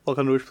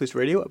Welcome to Witch Police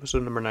Radio,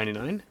 episode number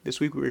 99. This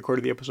week we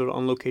recorded the episode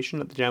on location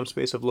at the jam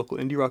space of local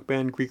indie rock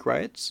band Greek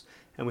Riots,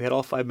 and we had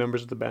all 5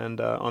 members of the band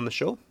on the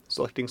show,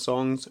 selecting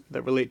songs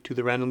that relate to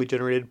the randomly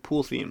generated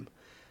pool theme.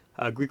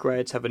 Greek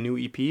Riots have a new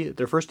EP,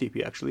 their first EP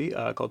actually,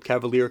 called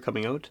Cavalier,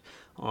 coming out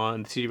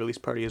on the CD release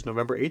party is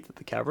November 8th at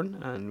the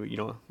Cavern, and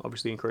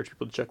obviously encourage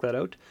people to check that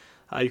out.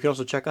 You can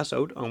also check us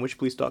out on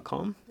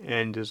witchpolice.com,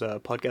 and there's a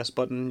podcast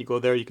button. You go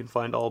there, you can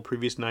find all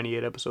previous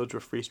 98 episodes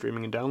for free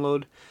streaming and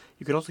download.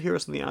 You can also hear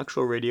us on the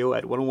actual radio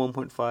at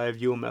 101.5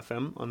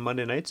 UMFM on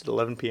Monday nights at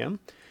 11 p.m.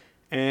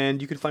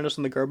 And you can find us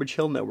on the Garbage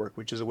Hill Network,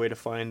 which is a way to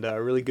find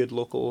really good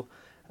local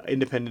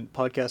independent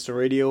podcasts and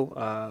radio,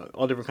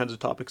 all different kinds of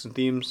topics and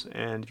themes.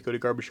 And if you go to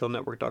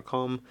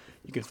garbagehillnetwork.com,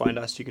 you can find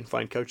us, you can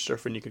find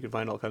Couchsurfing, you can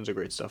find all kinds of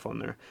great stuff on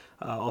there,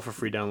 all for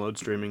free download,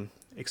 streaming,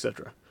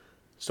 etc.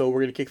 So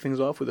we're going to kick things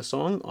off with a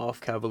song off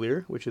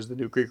Cavalier, which is the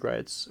new Greek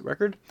Riots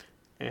record,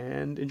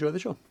 and enjoy the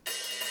show.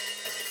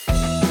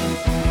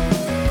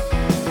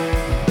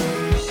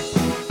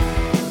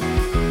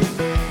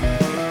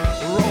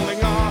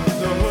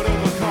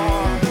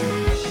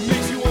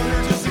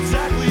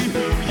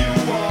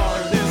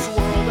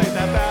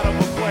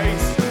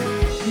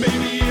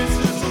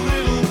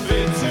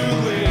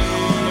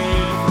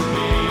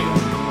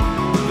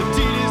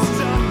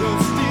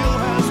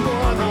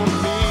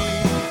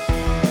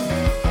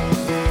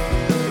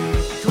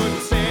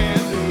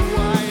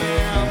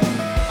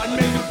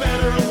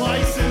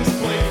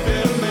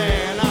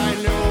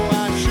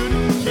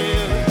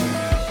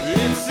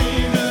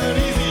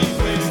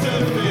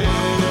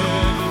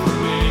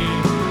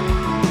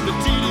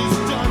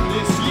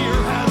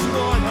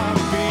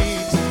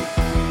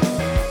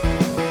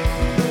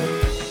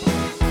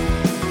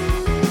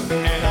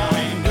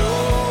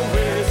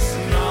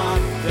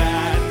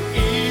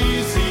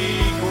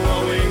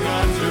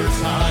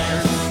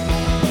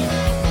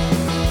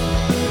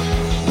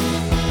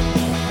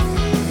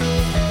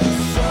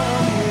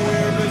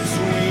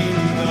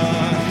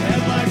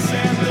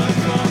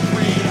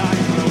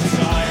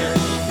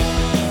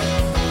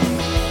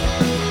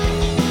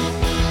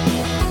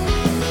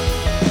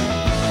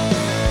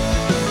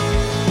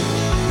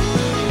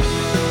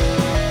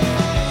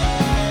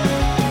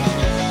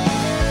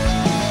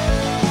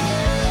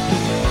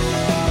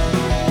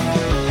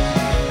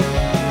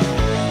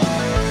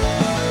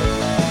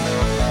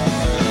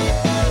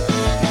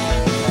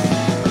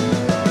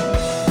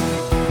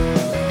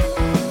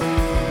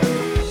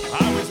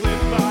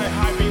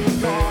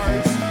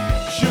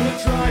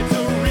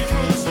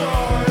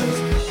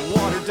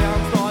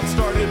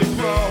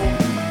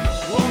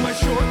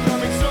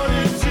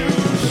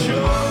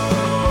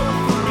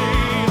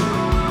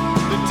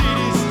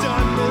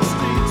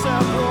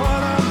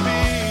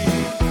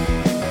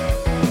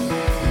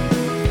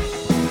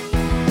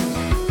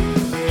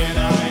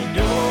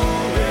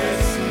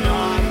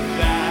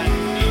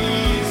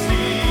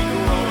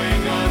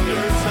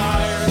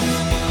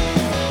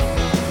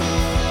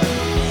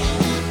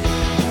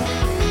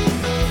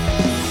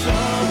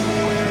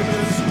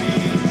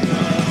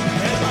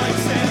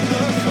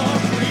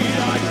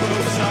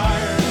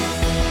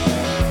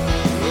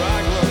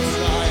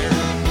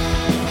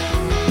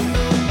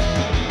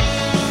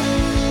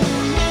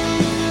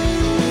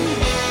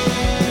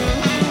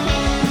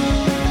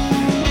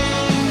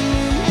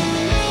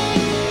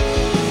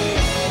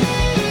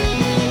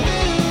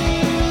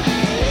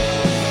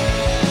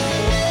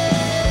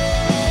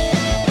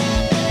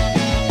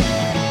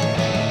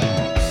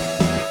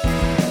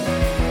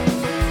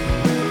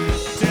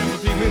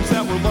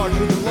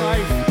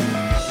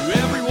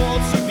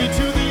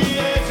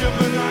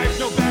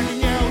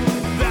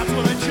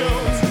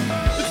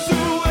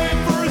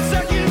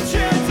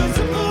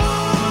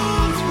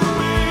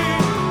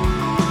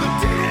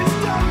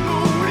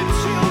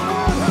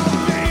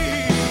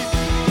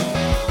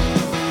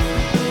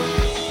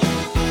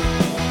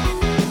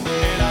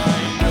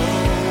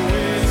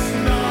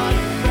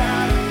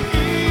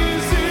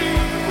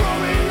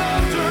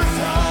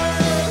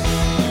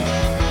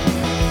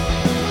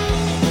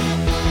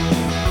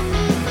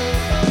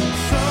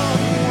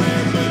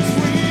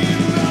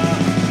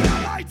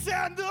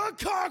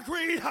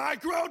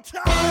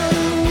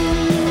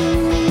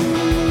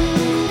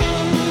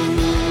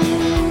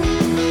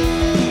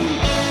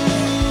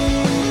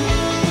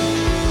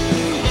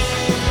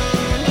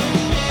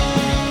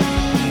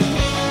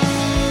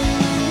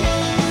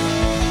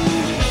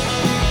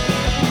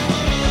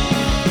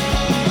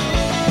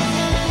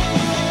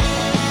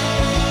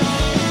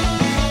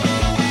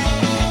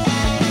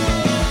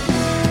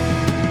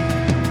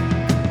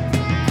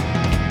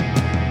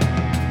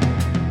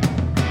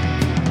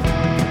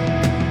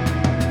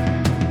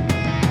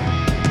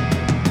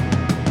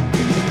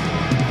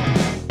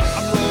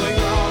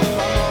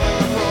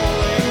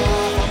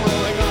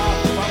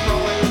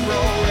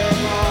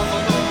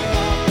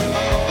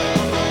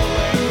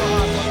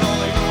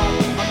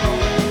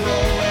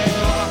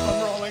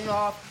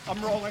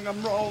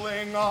 I'm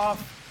rolling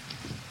off.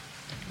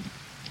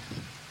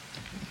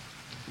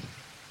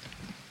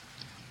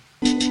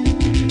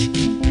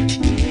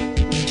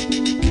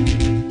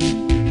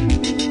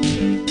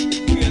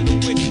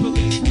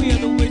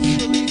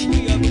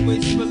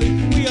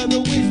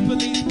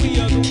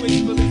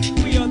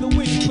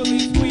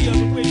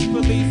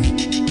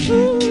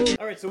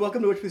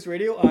 welcome to Witch Police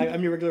Radio.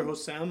 I'm your regular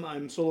host, Sam.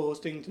 I'm solo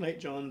hosting tonight.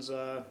 John's,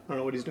 I don't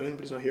know what he's doing,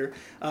 but he's not here.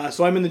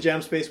 So I'm in the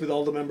jam space with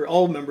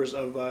all members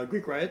of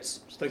Greek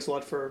Riots. So thanks a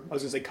lot for, I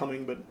was going to say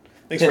coming, but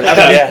thanks for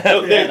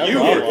having me.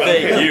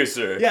 Thank you,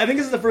 sir. Yeah, I think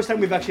this is the first time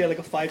we've actually had like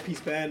a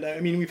 5-piece band. I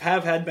mean, we've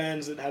had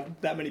bands that have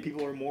that many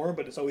people or more,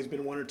 but it's always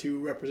been 1 or 2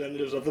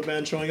 representatives of the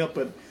band showing up,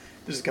 but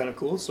this is kind of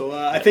cool. So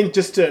I think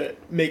just to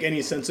make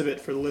any sense of it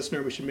for the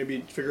listener, we should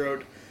maybe figure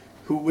out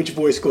which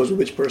voice goes with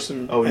which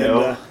person. Oh,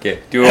 no. Okay,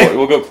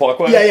 we'll go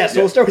clockwise? Yeah,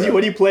 so we'll start with you.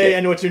 What do you play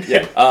and what's your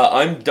name?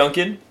 I'm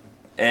Duncan,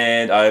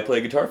 and I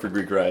play guitar for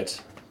Greek Riots.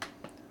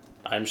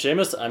 I'm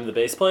Seamus. I'm the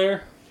bass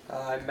player.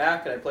 I'm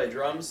Mac, and I play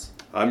drums.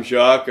 I'm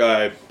Jacques.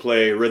 I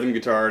play rhythm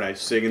guitar, and I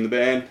sing in the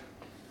band.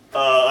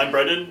 I'm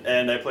Brendan,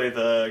 and I play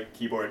the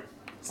keyboard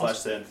 /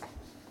 synth.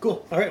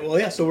 Cool. All right. Well,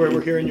 yeah. So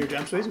we're here in your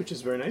jam space, which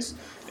is very nice.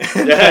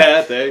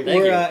 Yeah, thank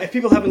you. If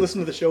people haven't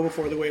listened to the show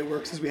before, the way it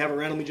works is we have a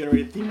randomly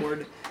generated theme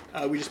word.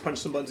 We just punch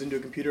some buttons into a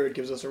computer. It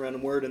gives us a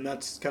random word, and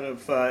that's kind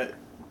of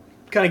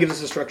gives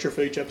us a structure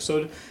for each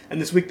episode. And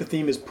this week the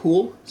theme is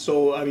pool.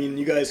 So I mean,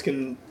 you guys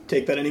can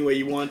take that any way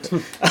you want.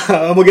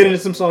 We'll get into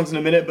some songs in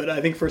a minute, but I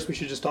think first we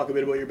should just talk a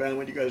bit about your band,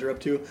 what you guys are up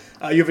to.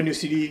 You have a new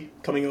CD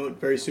coming out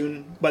very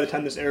soon. By the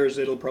time this airs,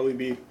 it'll probably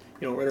be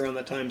right around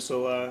that time.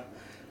 So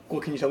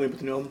what can you tell me about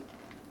the new album?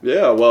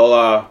 Yeah,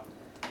 well,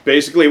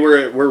 basically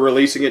we're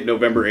releasing it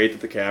November 8th at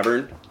the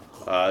Cavern.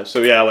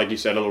 So yeah, like you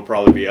said, it'll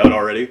probably be out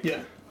already.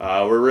 Yeah.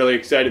 We're really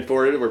excited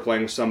for it. We're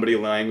playing with Somebody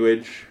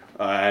Language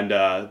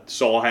and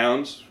Soul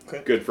Hounds,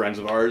 good friends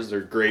of ours. They're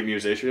great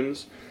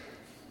musicians.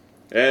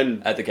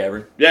 And at the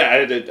Cavern. Yeah,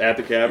 at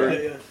the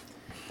Cavern.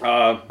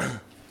 Yeah.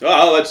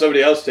 I'll let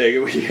somebody else take it.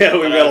 We've got a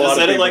lot of people. I've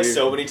said it like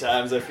so many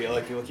times. I feel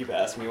like people keep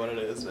asking me what it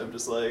is, and I'm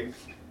just like,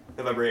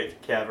 November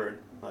 8th, Cavern,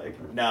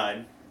 like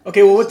 9.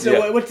 Okay, well, what's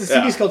the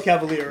CD's called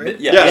Cavalier, right?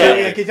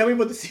 Yeah. Can you tell me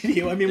about the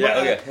CD? I mean,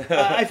 okay.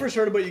 I first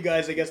heard about you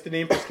guys. I guess the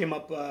name first came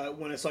up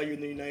when I saw you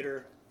in the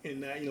Uniter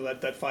in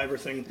that Fiverr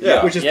thing,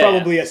 which is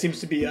probably seems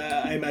to be.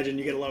 I imagine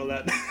you get a lot of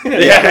that.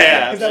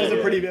 Yeah. Because that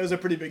was a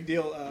pretty big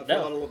deal for a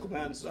lot of local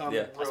bands.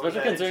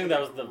 Especially considering that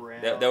was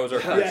that was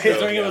our first show.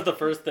 Considering it was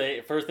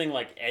the first thing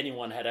like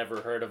anyone had ever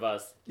heard of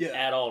us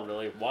at all.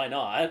 Really, why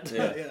not?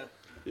 Yeah.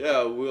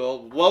 Yeah.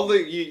 Well,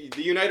 the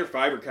Uniter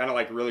Fiverr kind of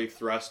like really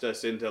thrust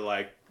us into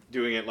like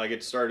doing it. Like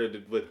it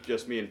started with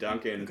just me and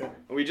Duncan. Okay.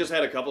 We just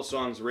had a couple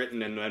songs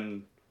written, and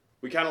then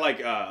we kind of like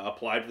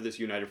applied for this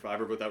Uniter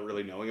Fiverr without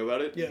really knowing about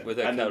it. Yeah. With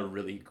kind of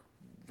really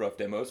rough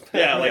demos.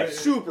 Yeah,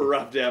 super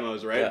rough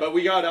demos, right? Yeah. But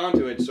we got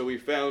onto it, so we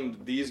found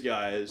these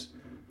guys,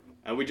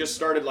 and we just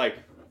started like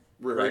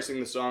rehearsing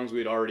the songs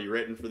we'd already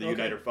written for the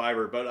Uniter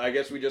Fiverr. But I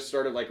guess we just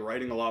started like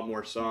writing a lot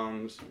more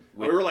songs.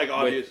 We were like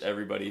obvious with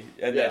everybody,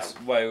 and that's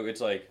why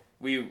it's like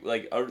we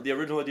like the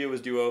original idea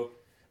was duo.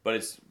 But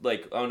it's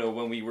like, I don't know,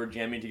 when we were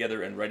jamming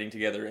together and writing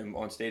together and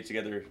on stage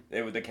together,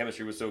 the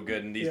chemistry was so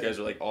good, and these guys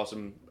are like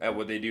awesome at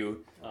what they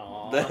do.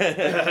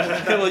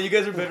 Well, you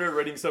guys are better at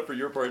writing stuff for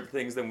your part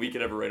things than we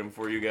could ever write them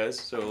for you guys.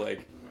 So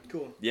like,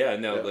 cool. Yeah,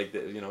 no, like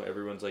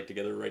everyone's like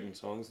together writing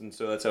songs, and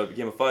so that's how it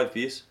became a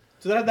 5-piece.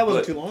 So that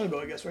wasn't too long ago,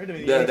 I guess, right? I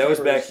mean, that was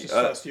back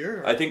last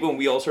year. Or? I think when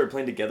we all started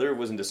playing together it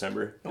was in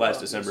December,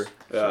 last December.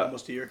 So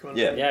almost a year.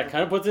 Yeah, it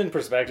kind of puts it in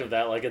perspective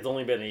that like it's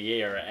only been a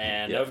year,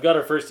 and we've got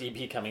our first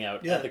EP coming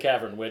out at the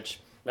Cavern, which.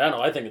 I don't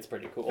know, I think it's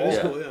pretty cool. It's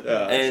cool,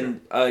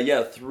 And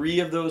 3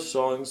 of those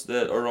songs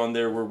that are on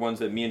there were ones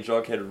that me and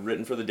Jacques had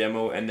written for the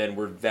demo and then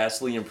were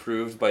vastly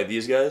improved by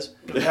these guys.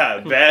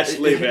 Yeah,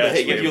 vastly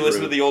If you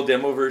listen to the old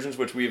demo versions,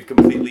 which we've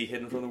completely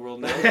hidden from the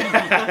world now.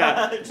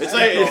 It's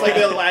like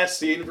the last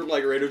scene from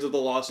like Raiders of the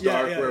Lost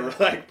Ark where we're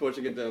like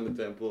pushing it down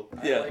the temple.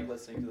 I like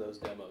listening to those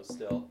demos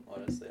still,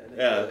 honestly.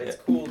 I think it's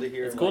cool to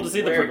hear. It's cool to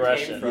see the where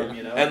progression. it came from,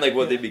 you know? And like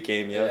what they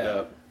became,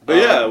 But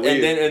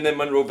and then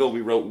Monroeville we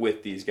wrote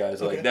with these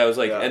guys like that was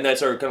like and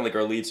that's our kind of like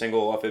our lead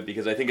single off it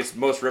because I think it's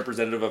most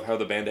representative of how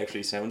the band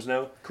actually sounds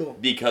now. Cool.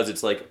 Because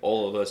it's like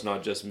all of us,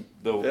 not just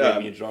the way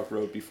me and Jacques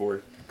wrote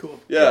before. Cool.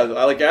 Yeah,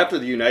 like after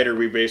the Uniter,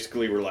 we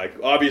basically were like,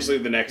 obviously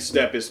the next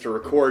step is to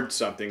record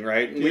something,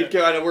 right? And we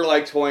kind of were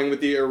like toying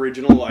with the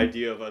original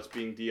idea of us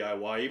being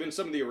DIY, even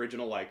some of the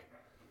original like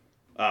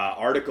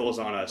articles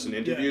on us and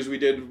interviews we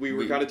did. We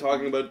were kind of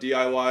talking about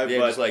DIY, but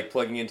just like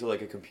plugging into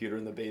like a computer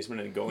in the basement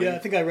and going. Yeah, I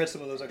think I read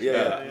some of those actually.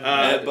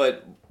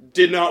 But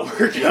did not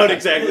work out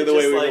exactly the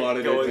way we wanted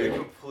it to. Going the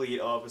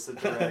complete opposite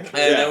direction.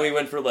 And then we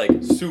went for like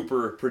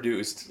super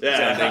produced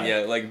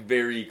sounding, like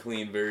very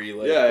clean, very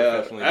like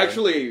professionally.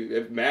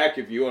 Actually, Mac,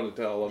 if you want to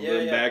tell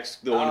them, Mac's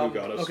the one who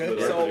got us.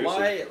 So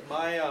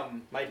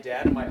my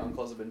dad and my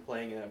uncles have been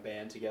playing in a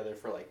band together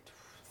for like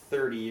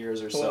 30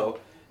 years or so.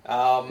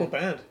 What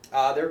band?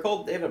 They're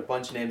called. They have a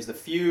bunch of names. The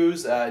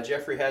Fuse,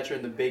 Jeffrey Hatcher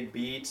and the Big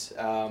Beat.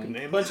 Good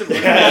name. Bunch of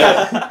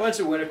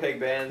Winnipeg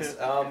bands.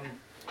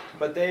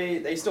 But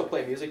they still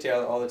play music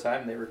together all the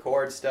time. They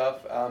record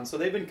stuff. So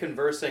they've been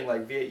conversing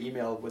like via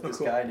email with this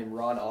guy named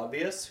Ron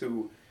Obvious,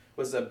 who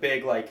was a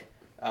big like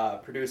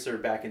producer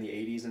back in the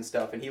 80s and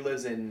stuff. And he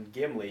lives in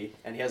Gimli,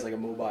 and he has like a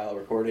mobile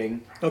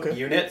recording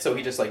unit. So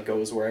he just like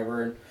goes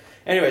wherever.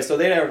 Anyway, so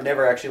they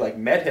never actually like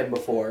met him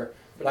before.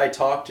 But I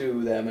talked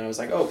to them and I was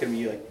like, oh, can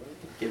we like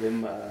give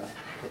him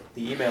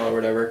the email or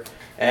whatever?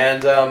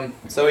 And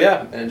so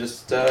yeah, and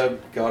just got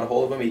a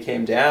hold of him. He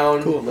came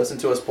down,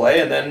 listened to us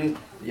play, and then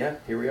yeah,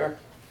 here we are.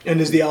 And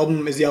is the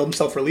album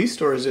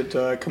self-released, or is it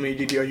coming?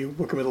 Are you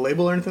working with a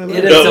label or anything like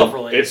that? It is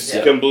self-released.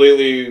 It's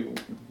completely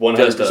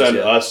 100%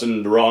 us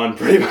and Ron,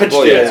 pretty much.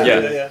 Well,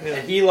 yeah.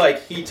 And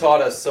he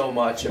taught us so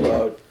much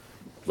about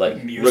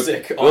like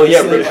music.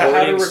 recording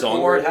how to record,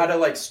 songwriting. how to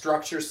like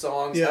structure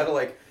songs, how to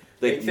like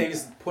make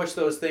things, push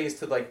those things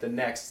to like the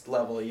next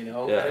level, you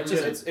know. Yeah. And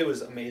it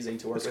was amazing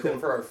to work with him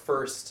for our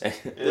first.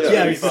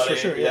 Really for funny.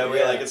 sure. Yeah,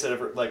 we like instead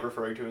of like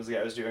referring to him as the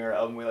guy who's doing our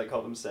album, we like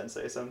called him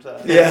Sensei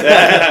sometimes.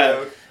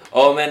 Yeah.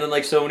 Oh man, and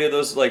like so many of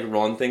those like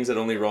Ron things that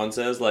only Ron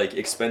says, like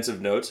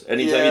expensive notes.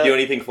 Anytime you do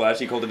anything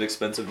flashy, he called it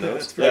expensive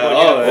notes.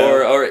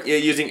 Or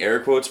using air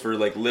quotes for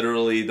like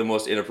literally the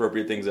most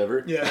inappropriate things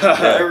ever. Yeah.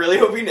 I really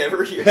hope he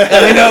never hears.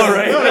 I know,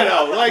 right?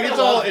 No. Like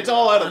it's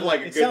all out of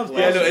like a good sounds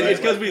place. Yeah, no, it's right?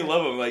 because we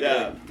love him. Like,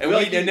 and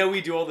we know we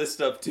do all this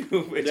stuff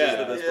too, which is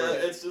the best part.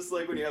 It's just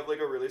like when you have like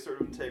a really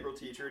sort of integral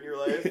teacher in your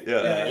life.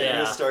 Yeah. You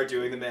just start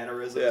doing the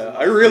mannerisms. Yeah,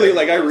 I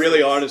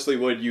really honestly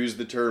would use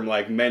the term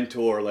like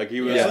mentor. Like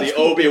he was the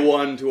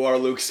Obi-Wan to our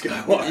Luke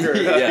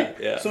Skywalker.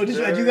 Yeah. So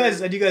had you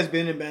guys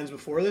been in bands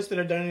before this that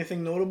had done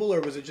anything notable,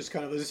 or was it just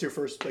was this your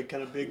first like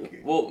kind of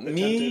big? Well,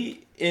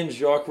 me and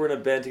Jacques were in a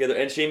band together,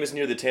 and Seamus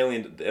near the tail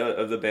end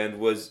of the band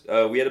was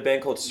we had a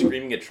band called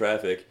Screaming at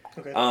Traffic.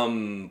 Okay.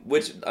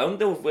 Which I don't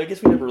know. I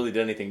guess we never really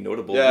did anything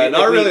notable. Yeah,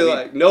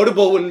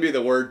 notable wouldn't be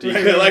the word.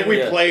 Like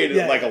we played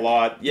like a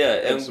lot. Yeah,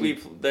 and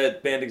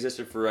that band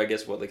existed for I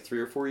guess 3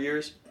 or 4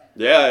 years.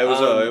 Yeah,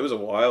 it was a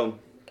while.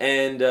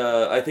 And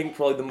I think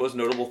probably the most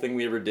notable thing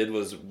we ever did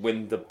was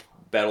win the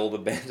Battle of the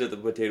Bands at the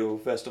Potato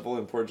Festival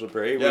in Port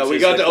Prairie. Yeah, we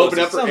got to open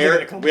up for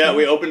Aaron.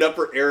 We opened up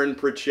for Aaron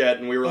Pritchett,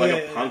 and we were like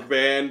a punk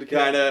band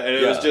kind of, and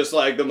it was just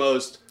like the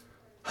most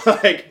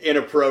like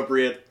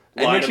inappropriate.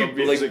 And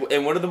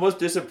and one of the most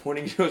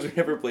disappointing shows we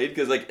ever played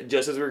because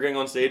just as we were going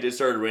on stage, it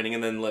started raining,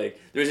 and then there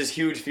was this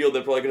huge field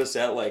that probably could have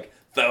sat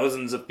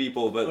thousands of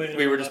people, but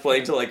we were just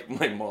playing to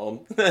my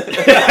mom. Yeah,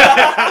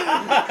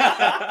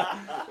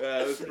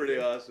 it was pretty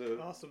awesome.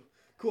 Awesome.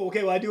 Cool.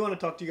 Okay. Well, I do want to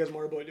talk to you guys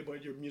more about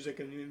your music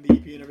and the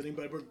EP and everything.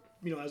 But we're,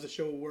 as the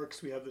show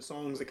works, we have the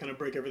songs that kind of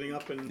break everything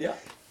up and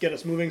get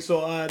us moving.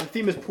 So the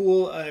theme is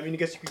pool. I mean, I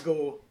guess you could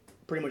go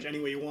pretty much any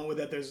way you want with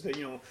that. There's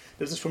the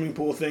there's the swimming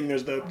pool thing.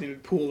 There's the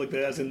pool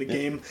as in the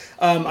game.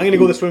 I'm gonna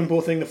go with the swimming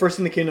pool thing. The first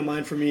thing that came to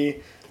mind for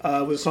me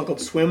was a song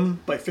called "Swim"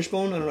 by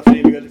Fishbone. I don't know if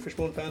any of you guys are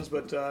Fishbone fans,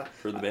 but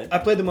for the band, I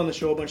played them on the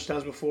show a bunch of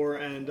times before,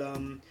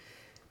 and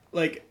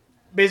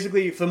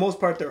basically, for the most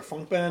part, they're a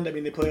funk band. I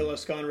mean, they play a lot of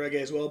ska and reggae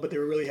as well, but they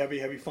were really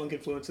heavy funk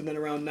influence. And then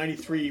around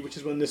 93, which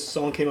is when this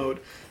song came out,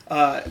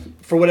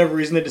 for whatever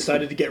reason, they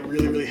decided to get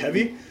really, really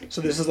heavy.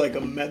 So this is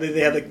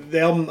they have the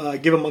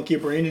album "Give a Monkey a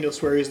Brain and You'll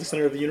Swear He's the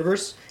Center of the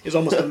Universe" is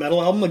almost a metal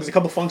album. There's a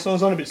couple funk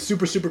songs on it, but it's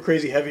super, super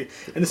crazy heavy.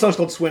 And the song's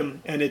called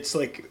 "Swim," and it's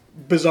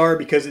bizarre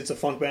because it's a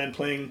funk band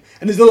playing,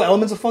 and there's little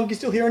elements of funk you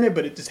still hear in it,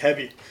 but it's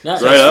heavy.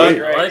 Nice.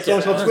 Right. The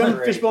song's called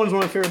 "Swim." Fishbone is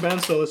one of my favorite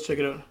bands, so let's check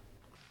it out.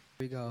 Here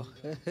we go.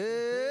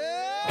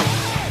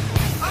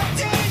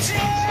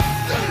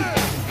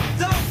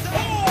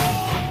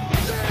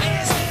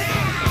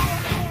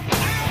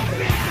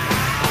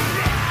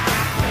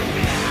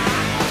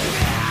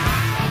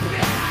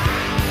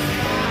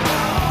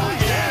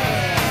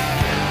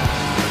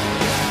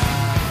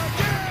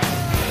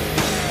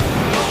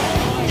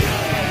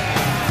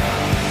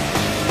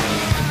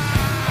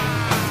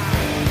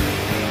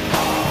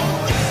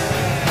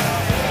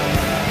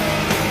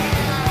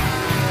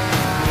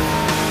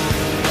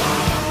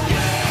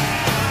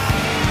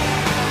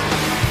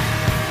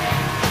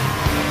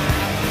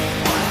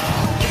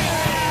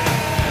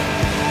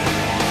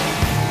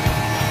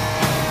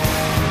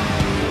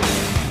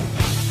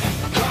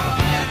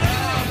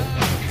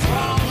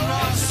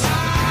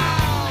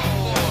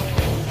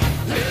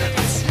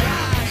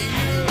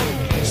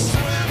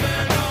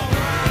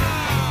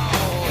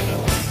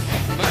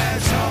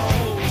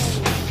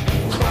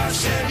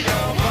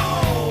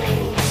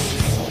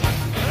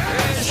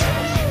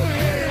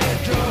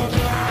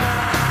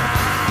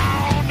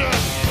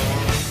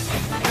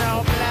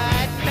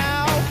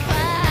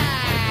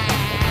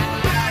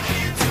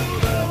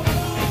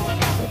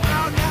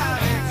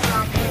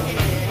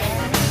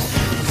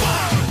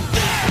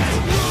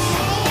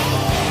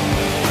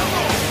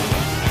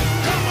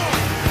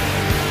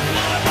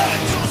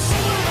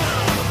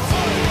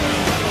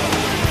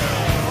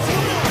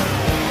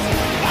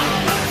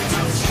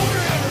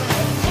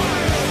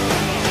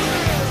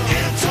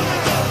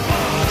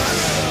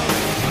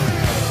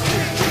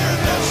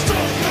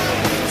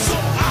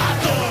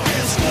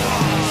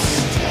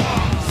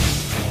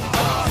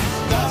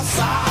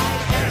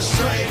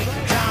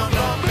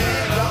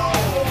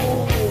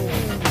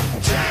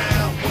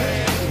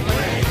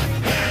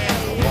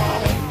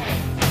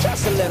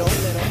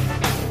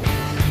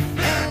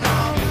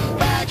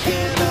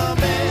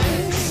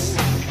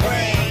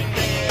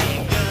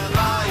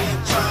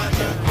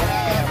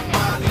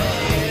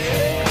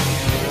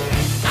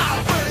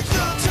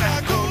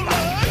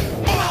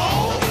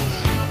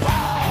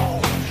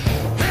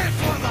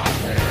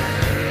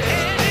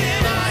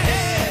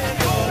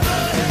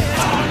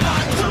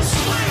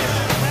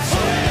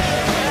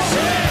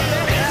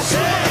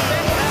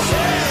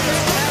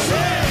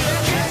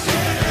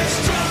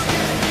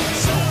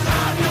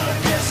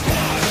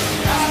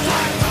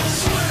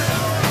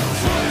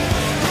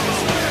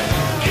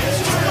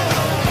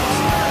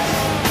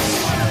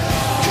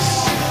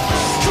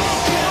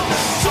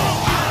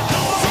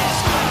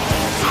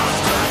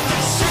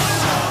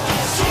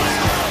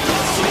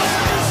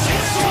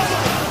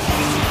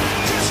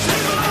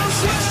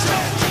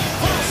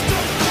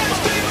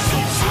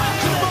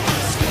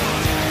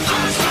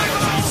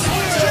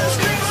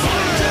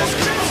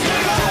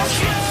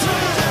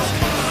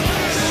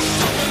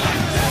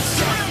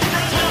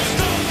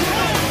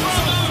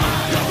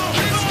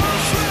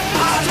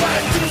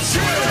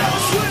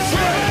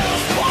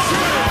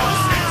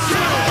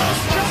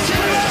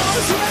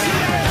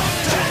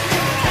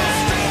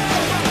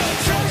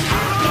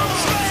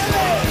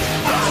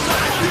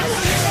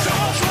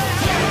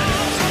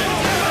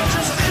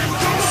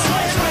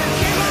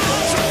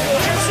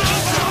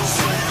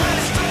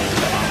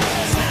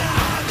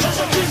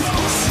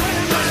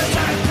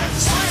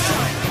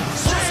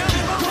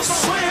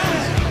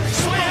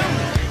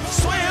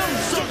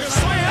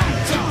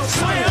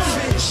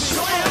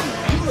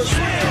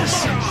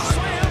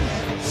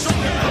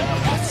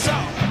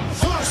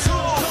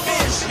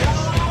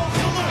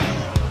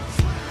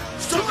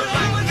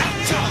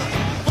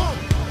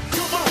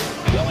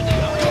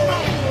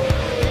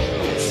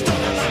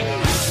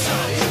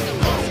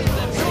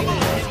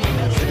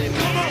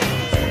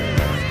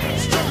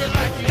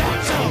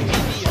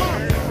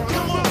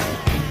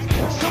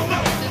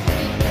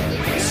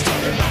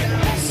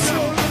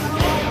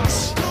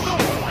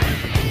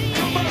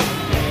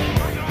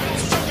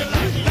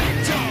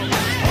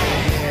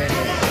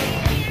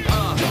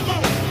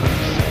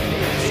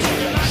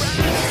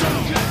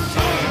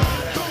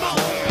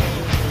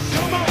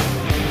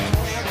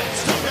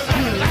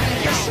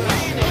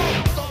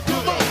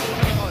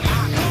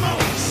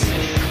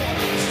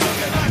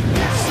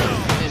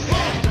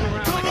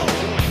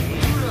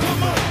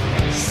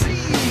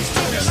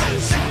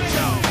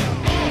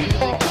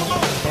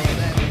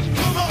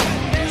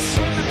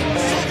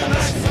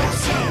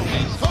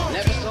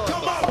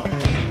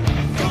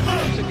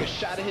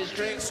 his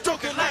drink.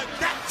 Stroke it like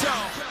that,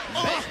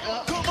 y'all. Back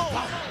up. Come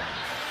on.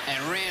 And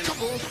ran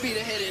full speed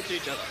ahead into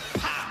each other.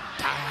 Pow,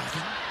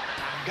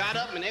 pow. Got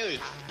up and they was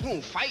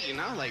boom, fighting.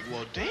 I was like,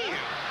 well, damn.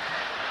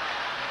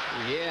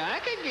 Yeah, I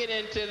could get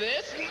into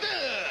this.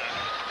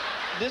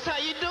 This how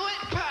you do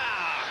it?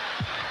 Pow.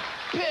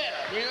 Pip.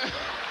 You know?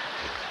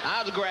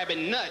 I was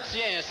grabbing nuts,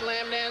 yeah,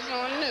 slam dancing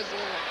on this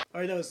one.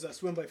 All right, that was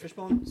Swim by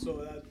Fishbone. So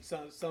that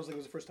sounds like it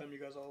was the first time you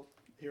guys all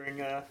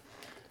hearing.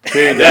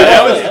 Dude,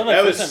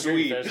 that was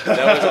sweet.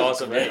 That was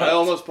awesome. I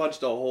almost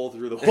punched a hole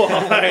through the wall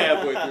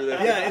halfway through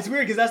that. Yeah, it's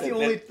weird because that's the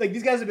only like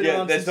these guys have been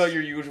around. That's since, not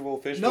your usual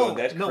Fishbone.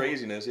 That's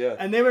craziness. Yeah.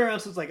 And they've been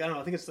around since like I don't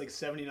know. I think it's like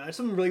 '79.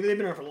 Something really. They've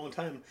been around for a long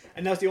time.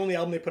 And that's the only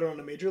album they put out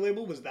on a major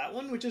label was that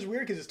one, which is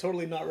weird because it's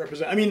totally not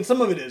representative. I mean, some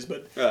of it is,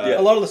 but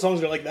a lot of the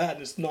songs are like that,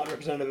 and it's not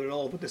representative at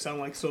all of what they sound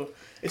like. So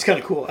it's kind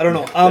of cool. I don't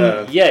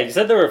know. Yeah, you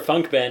said they were a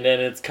funk band,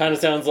 and it kind of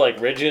sounds like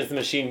Rage Against the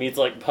Machine meets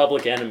like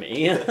Public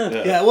Enemy.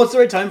 Yeah, well, it's the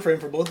right time frame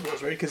for both of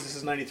those, right? Because this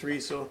is '93.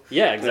 So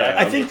yeah,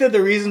 exactly. I think that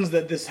the reasons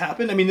that this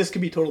happened, I mean, this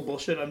could be total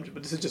bullshit,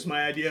 but this is just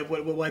my idea of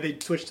why they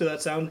switched to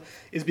that sound,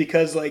 is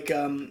because, like,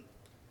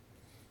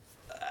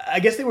 I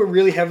guess they were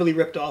really heavily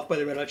ripped off by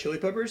the Red Hot Chili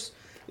Peppers,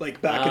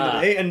 like, back in the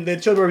day, and the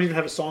Chili Peppers even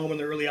have a song on one of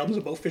their early albums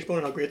about Fishbone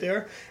and how great they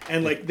are,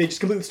 and, like, they just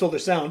completely stole their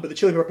sound, but the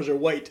Chili Peppers are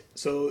white,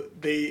 so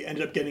they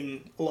ended up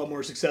getting a lot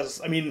more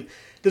success. I mean,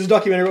 there's a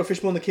documentary about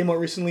Fishbone that came out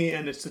recently,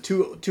 and it's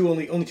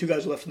the only two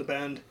guys left in the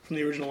band from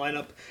the original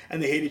lineup,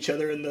 and they hate each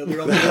other, and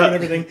they're all and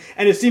everything.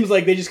 And it seems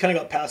like they just kind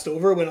of got passed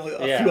over when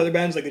a few other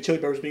bands, like the Chili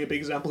Peppers being a big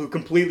example, who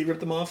completely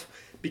ripped them off,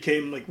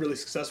 became like really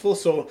successful.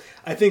 So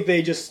I think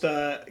they just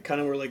kind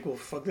of were like, well,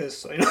 fuck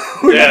this. You know?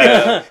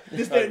 We're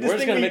just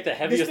gonna make the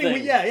heaviest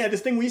thing.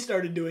 This thing we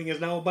started doing is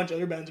now a bunch of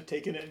other bands have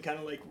taken it and kind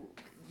of like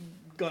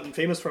gotten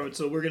famous from it,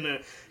 so we're gonna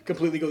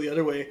completely go the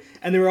other way.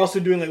 And they were also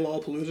doing like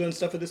Lollapalooza and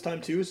stuff at this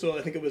time too, so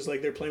I think it was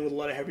like they're playing with a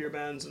lot of heavier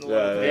bands and a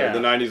lot of the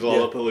 90s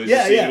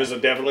Lollapalooza scene was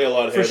definitely a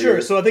lot heavier. For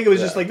sure. So I think it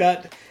was just like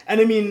that. And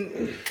I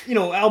mean, you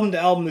know, album to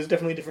album there's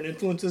definitely different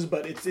influences,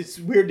 but it's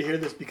weird to hear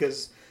this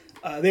because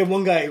they have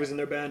one guy who was in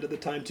their band at the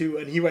time too,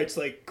 and he writes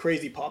like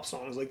crazy pop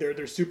songs, like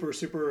they're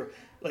super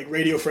like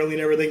radio friendly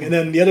and everything. And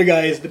then the other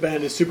guy the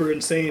band is super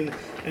insane,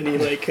 and he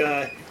like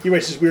he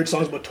writes these weird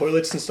songs about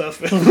toilets and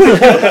stuff.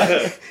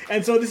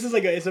 And so this is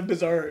like it's a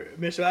bizarre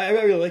mission. I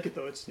really like it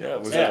though. It's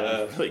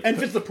and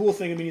fits the pool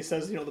thing. I mean, he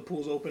says the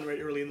pool's open right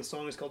early in the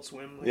song. It's called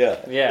Swim.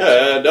 Like,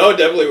 no, it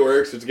definitely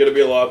works. It's gonna be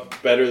a lot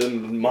better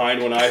than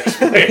mine when I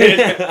explain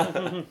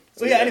it.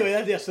 So yeah, anyway,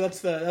 that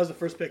was the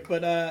first pick.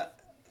 But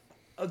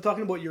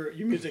talking about your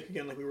music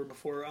again, like we were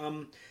before.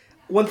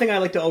 One thing I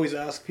like to always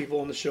ask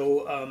people on the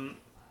show,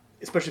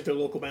 especially if they're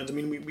local bands. I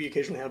mean, we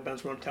occasionally have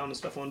bands from around town and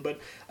stuff on,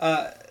 but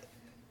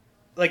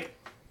like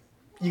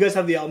you guys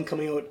have the album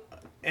coming out,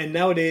 and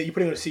nowadays you're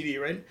putting out a CD,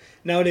 right?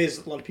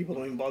 Nowadays, a lot of people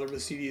don't even bother with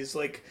CDs.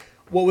 Like,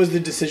 what was the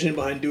decision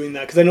behind doing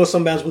that? Because I know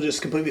some bands will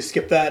just completely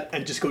skip that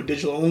and just go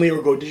digital only,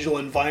 or go digital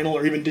and vinyl,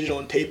 or even digital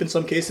and tape in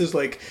some cases.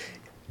 Like,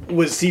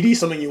 was CD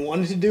something you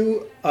wanted to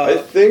do? I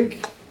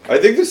think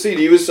the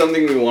CD was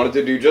something we wanted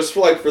to do just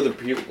for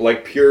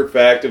the pure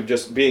fact of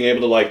just being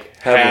able to like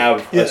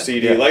have a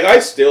CD. Yeah. Like I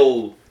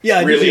still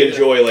really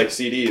enjoy like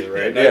CDs,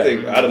 right? Yeah. I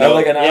think I don't know.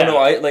 I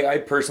don't know. I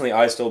personally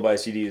still buy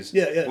CDs.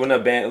 Yeah. When a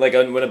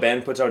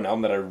band puts out an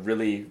album that I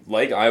really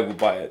like, I will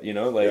buy it. You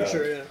know, like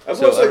sure. That's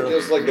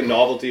just like the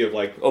novelty of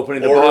like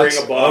opening ordering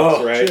a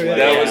box, right? Sure, like,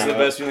 that was the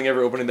best feeling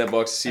ever. Opening that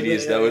box of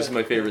CDs. That was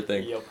my favorite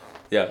thing. Yep.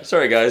 Yeah,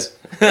 sorry guys.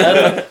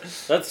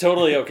 That's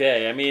totally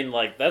okay. I mean,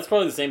 like, that's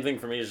probably the same thing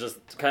for me. Is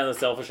just kind of the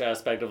selfish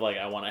aspect of like,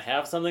 I want to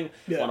have something,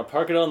 I want to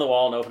park it on the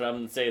wall and open it up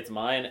and say it's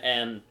mine.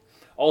 And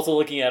also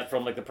looking at it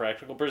from like the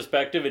practical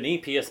perspective, an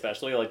EP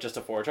especially, like just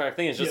a 4-track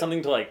thing, is just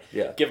something to like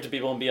give to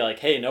people and be like,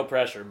 hey, no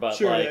pressure, but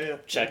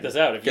check this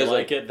out. If you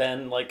like it,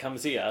 then like come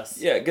see us.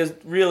 Yeah, because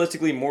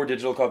realistically, more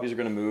digital copies are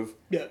going to move.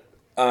 Yeah.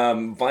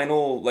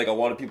 Vinyl, like a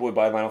lot of people would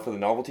buy vinyl for the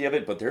novelty of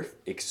it, but they're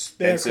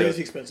expensive. They're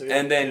crazy expensive. Yeah.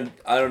 And then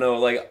I don't know,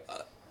 like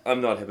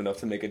I'm not hip enough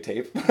to make a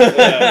tape.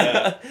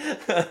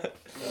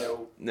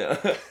 No.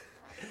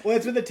 Well,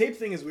 it's with the tape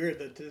thing is weird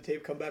that the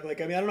tape come back. Like,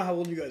 I mean, I don't know how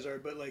old you guys are,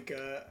 but like,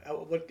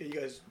 what are you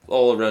guys?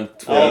 All around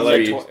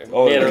 23.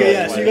 Okay,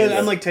 yeah. So you guys,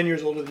 I'm like 10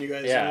 years older than you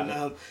guys.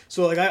 Yeah. And,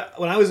 so like,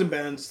 when I was in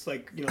bands,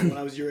 like when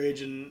I was your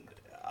age and.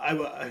 I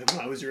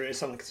was your age.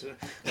 Sound like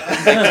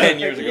 10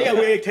 years ago.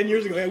 Yeah, 10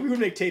 years ago. Yeah, we would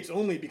make tapes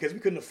only because we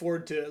couldn't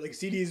afford to. Like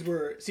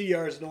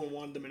CDRs. No one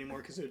wanted them anymore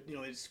because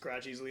they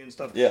scratch easily and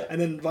stuff. Yeah. And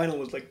then vinyl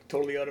was like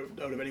totally out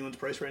of anyone's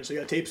price range. So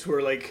yeah, tapes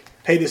were like,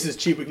 hey, this is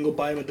cheap. We can go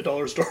buy them at the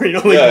dollar store.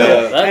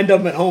 End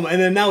up at home.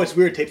 And then now it's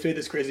weird. Tapes made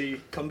this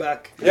crazy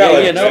comeback.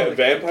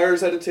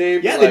 Vampires had a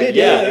tape. Yeah, they did.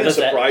 Yeah. The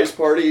Surprise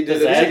Party did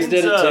it. Zags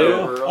did it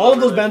too. All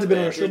of those bands have been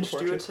on our show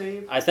before.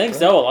 I think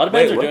so. A lot of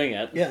bands are doing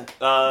it. Yeah.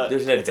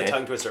 It's a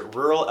tongue twister.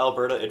 Rural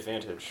Alberta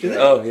Advantage.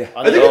 Oh yeah.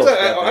 I think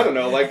I don't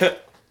know. Like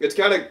it's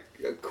kind of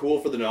cool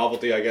for the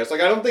novelty, I guess.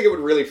 Like I don't think it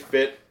would really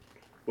fit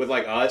with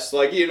like us.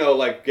 Like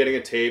like getting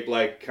a tape,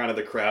 like kind of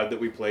the crowd that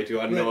we play to.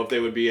 I don't know if they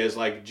would be as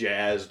like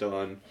jazzed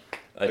on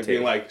like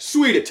being like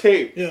sweet a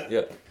tape.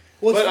 Yeah.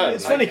 Well,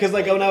 it's funny because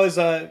like when I was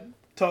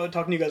talking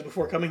to you guys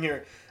before coming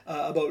here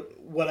about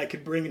what I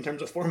could bring in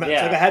terms of formats.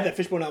 Yeah. Like I had that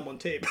Fishbone album on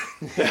tape.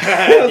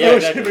 Yeah,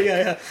 exactly.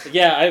 yeah.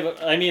 Yeah,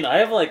 I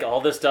have like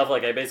all this stuff.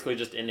 Like I basically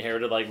just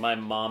inherited like my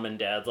mom and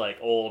dad's like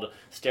old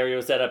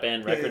stereo setup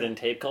and record and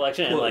tape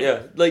collection. And,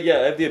 Well, like,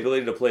 I have the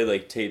ability to play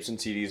like tapes and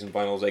CDs and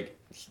vinyls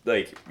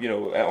like you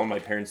know on my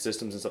parents'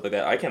 systems and stuff like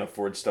that. I can't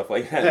afford stuff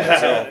like that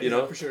myself. You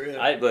know, for sure. Yeah.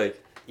 I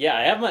like. Yeah,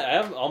 I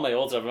have all my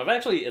old stuff. I've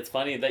actually, it's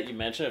funny that you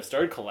mentioned I've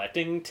started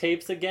collecting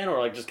tapes again, or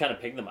like just kind of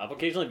picking them up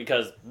occasionally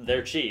because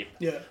they're cheap.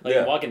 Yeah. Like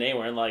Yeah. walking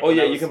anywhere and like. Oh when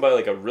yeah, I was- you can buy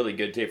like a really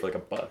good tape for like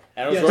 $1.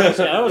 And I was, Yeah. growing,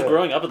 and I was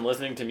growing up and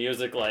listening to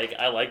music. Like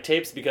I like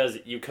tapes because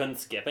you couldn't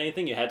skip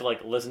anything. You had to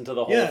like listen to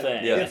the whole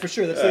thing. Yeah, for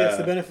sure. That's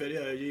the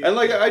benefit. Yeah. And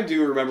like I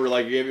do remember,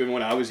 like even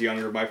when I was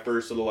younger, my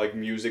first little like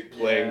music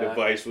playing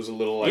device was a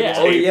little like Yeah.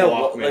 tape Oh, yeah,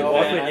 Walkman. like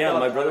Walkman. I Yeah, thought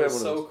my that brother was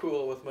had one of so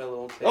cool with my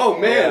little tape. Oh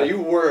man, Yeah. you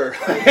were.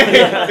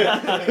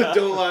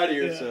 Don't lie to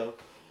yourself.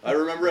 I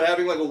remember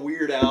having like a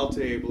Weird Al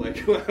tape like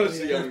when I was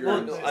younger.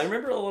 Well, no, I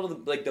remember a lot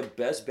of the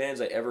best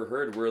bands I ever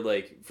heard were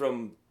like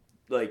from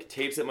like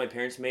tapes that my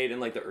parents made in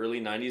like the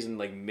early 90s and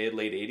like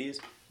late 80s.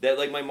 That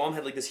like my mom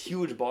had like this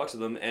huge box of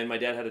them and my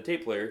dad had a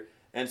tape player.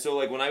 And so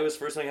like when I was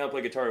first learning how to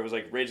play guitar, it was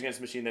like Rage Against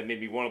the Machine that made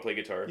me want to play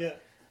guitar. Yeah.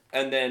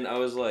 And then I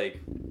was like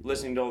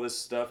listening to all this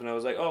stuff and I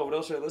was like, oh, what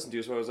else should I listen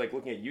to? So I was like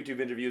looking at YouTube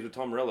interviews with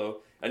Tom Morello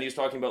and he was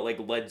talking about like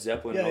Led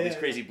Zeppelin and all these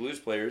crazy blues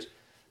players.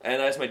 And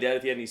I asked my dad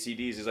if he had any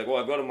CDs. He's like, well,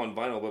 I've got them on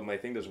vinyl, but my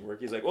thing doesn't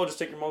work. He's like, well, just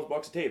take your mom's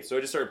box of tapes. So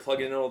I just started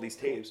plugging in all these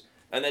tapes.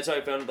 And that's how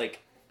I found, like,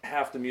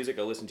 half the music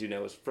I listen to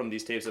now is from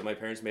these tapes that my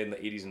parents made in the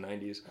 80s and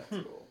 90s.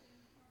 That's cool.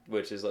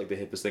 Which is, like, the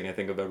hippest thing I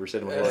think I've ever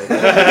said in my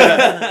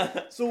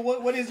life. So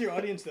what is your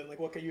audience then?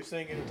 Like what you're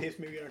saying in tapes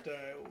maybe aren't the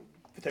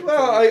type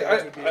Well,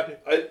 of thing that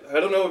would be I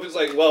don't know if it's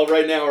like, well,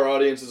 right now our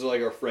audience is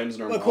like our friends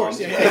and our Well, moms.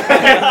 of course,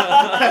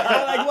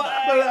 yeah. Like, what?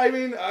 But I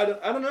mean, I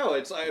don't know.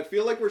 It's I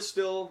feel like we're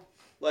still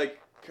like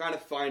kind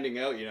of finding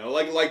out, you know,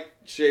 like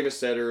Seamus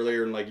said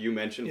earlier, and like you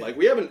mentioned, like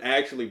we haven't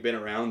actually been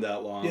around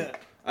that long,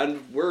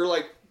 and we're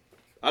like,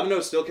 I don't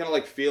know, still kind of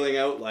like feeling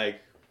out like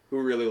who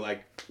really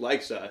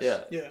likes us.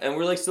 Yeah. And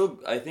we're like still,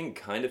 I think,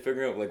 kind of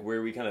figuring out like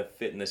where we kind of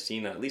fit in the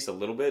scene at least a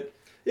little bit.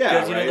 Yeah,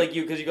 because you right. know, like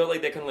because you got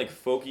like that kind of like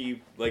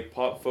folky, like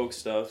pop folk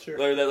stuff,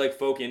 or that like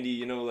folk indie,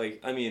 you know, like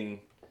I mean.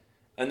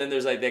 And then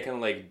there's like that kind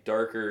of like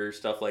darker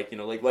stuff, like you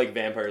know, like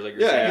vampires, like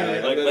you're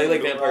saying,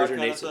 like vampires or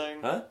Nate's,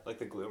 huh? Like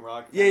the gloom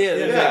rock. Yeah.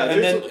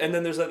 And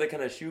then there's like that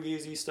kind of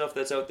shoegazy stuff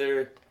that's out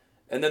there,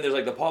 and then there's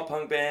like the pop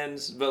punk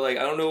bands, but like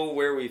I don't know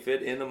where we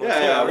fit in amongst.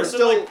 Yeah, we're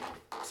still. Like,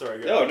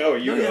 sorry. Go no,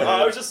 you. go.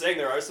 I was just saying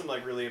there are some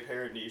like really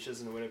apparent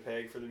niches in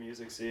Winnipeg for the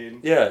music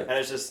scene. Yeah. And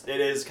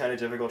it is kind of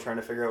difficult trying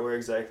to figure out where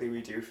exactly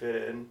we do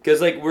fit in.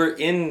 Because like we're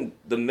in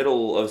the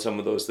middle of some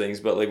of those things,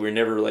 but like we're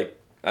never like.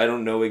 I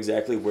don't know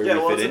exactly where we fit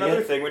in it's another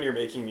yet. thing when you're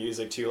making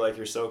music too. Like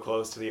you're so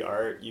close to the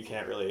art, you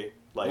can't really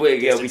like. We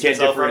can't distance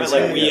yourself from it.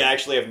 differentiate. Like we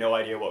actually have no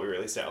idea what we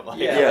really sound like.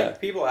 Yeah. Like,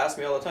 people ask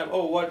me all the time,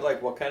 oh, what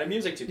kind of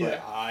music do you play?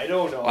 I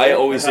don't know. I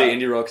always say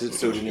indie rock because it's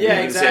so generic.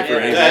 Yeah, exactly.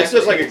 It's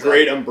just like a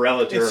great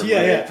umbrella term. It's,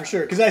 yeah, for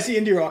sure. Because I see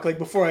indie rock, like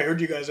before I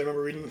heard you guys, I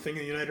remember reading the thing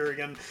in the Uniter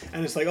again,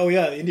 and it's like, oh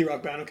yeah, the indie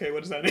rock band. Okay,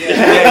 what does that mean?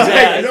 Yeah,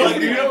 exactly.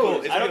 Nobody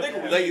knows. I don't think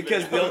like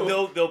because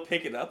they'll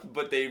pick it up,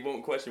 but they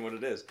won't question what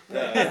it is.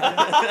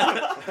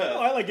 Oh,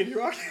 I like indie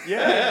rock.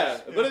 Yeah,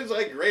 but it's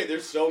like great.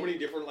 There's so many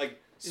different like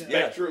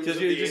spectrums. Because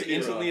of you the just indie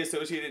instantly rock.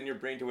 associate it in your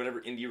brain to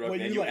whatever indie rock What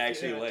band you you like,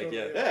 actually like. totally,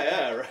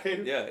 Yeah,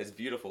 right. Yeah, it's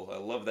beautiful. I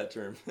love that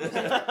term. So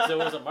it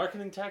was a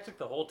marketing tactic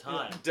the whole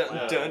time. Dun,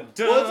 dun,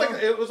 dun. Well,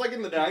 it was like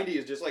in the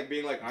 '90s, just like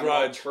being like I'm an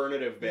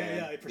alternative band.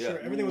 Yeah, for sure.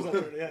 Everything was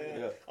alternative.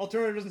 Yeah.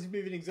 Alternative doesn't seem to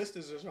even exist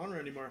as a genre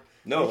anymore.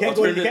 No, You can't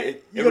go- you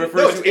alternative. can't- It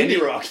refers it's to indie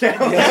any rock now.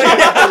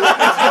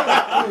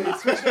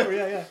 It's switched over,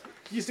 yeah.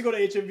 You used to go to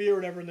HMV or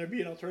whatever, and there'd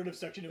be an alternative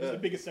section. It was the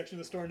biggest section of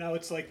the store. Now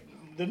it's like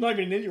there's not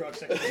even an indie rock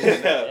section.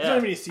 There's not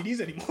even any CDs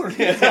anymore.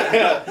 I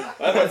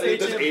thought does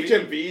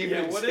HMV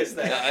even Yeah, what is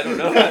that? I don't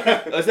know.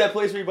 That's that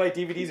place where you buy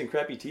DVDs and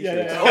crappy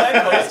T-shirts. Yeah. Oh,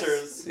 and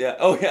posters. Yeah.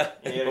 Oh yeah.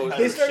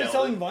 They started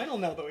selling vinyl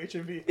now, though.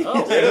 HMV.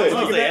 Oh, Really?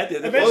 Like, They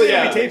did. eventually,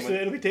 yeah.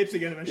 it'll be tapes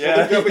again. Eventually.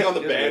 They're jumping on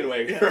the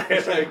bandwagon, right?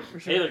 Like, for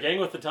sure. Hey, they're getting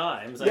with the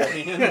times. I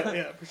mean,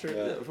 Yeah, for sure.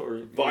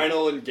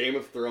 vinyl and Game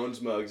of Thrones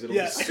mugs. It'll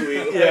Yeah. be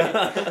sweet.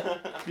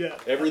 Yeah,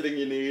 Everything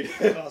you need.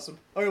 awesome.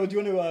 All right, well, do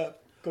you want to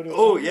go to? A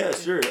Oh song? yeah,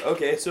 sure.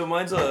 Okay, so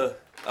mine's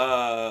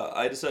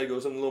I decided to go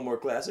something a little more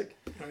classic.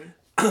 All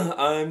right.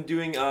 I'm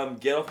doing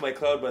 "Get Off My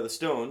Cloud" by the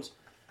Stones.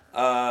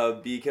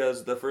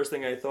 Because the first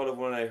thing I thought of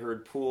when I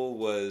heard Pool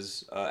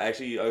was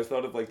actually I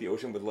thought of like the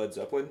ocean with Led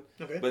Zeppelin.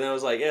 Okay. But then I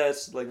was like, yeah,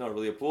 it's like not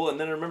really a pool. And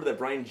then I remember that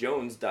Brian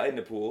Jones died in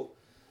a pool.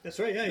 That's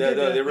right. Yeah.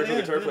 The original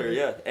guitar player,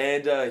 yeah.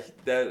 And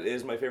that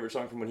is my favorite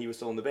song from when he was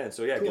still in the band.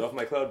 So yeah, Cool. "Get Off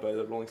My Cloud" by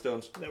the Rolling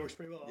Stones. That works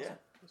pretty well. Awesome. Yeah.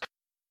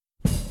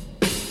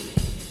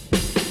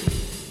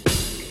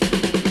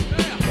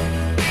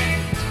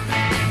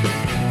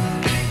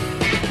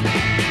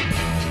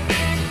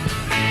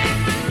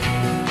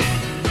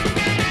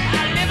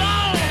 I live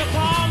on a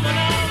apartment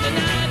on the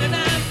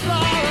 99th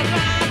floor of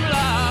my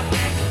block.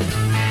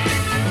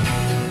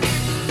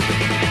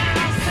 And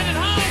I'm sitting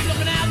home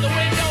looking out the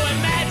window,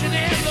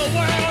 imagining the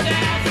world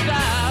as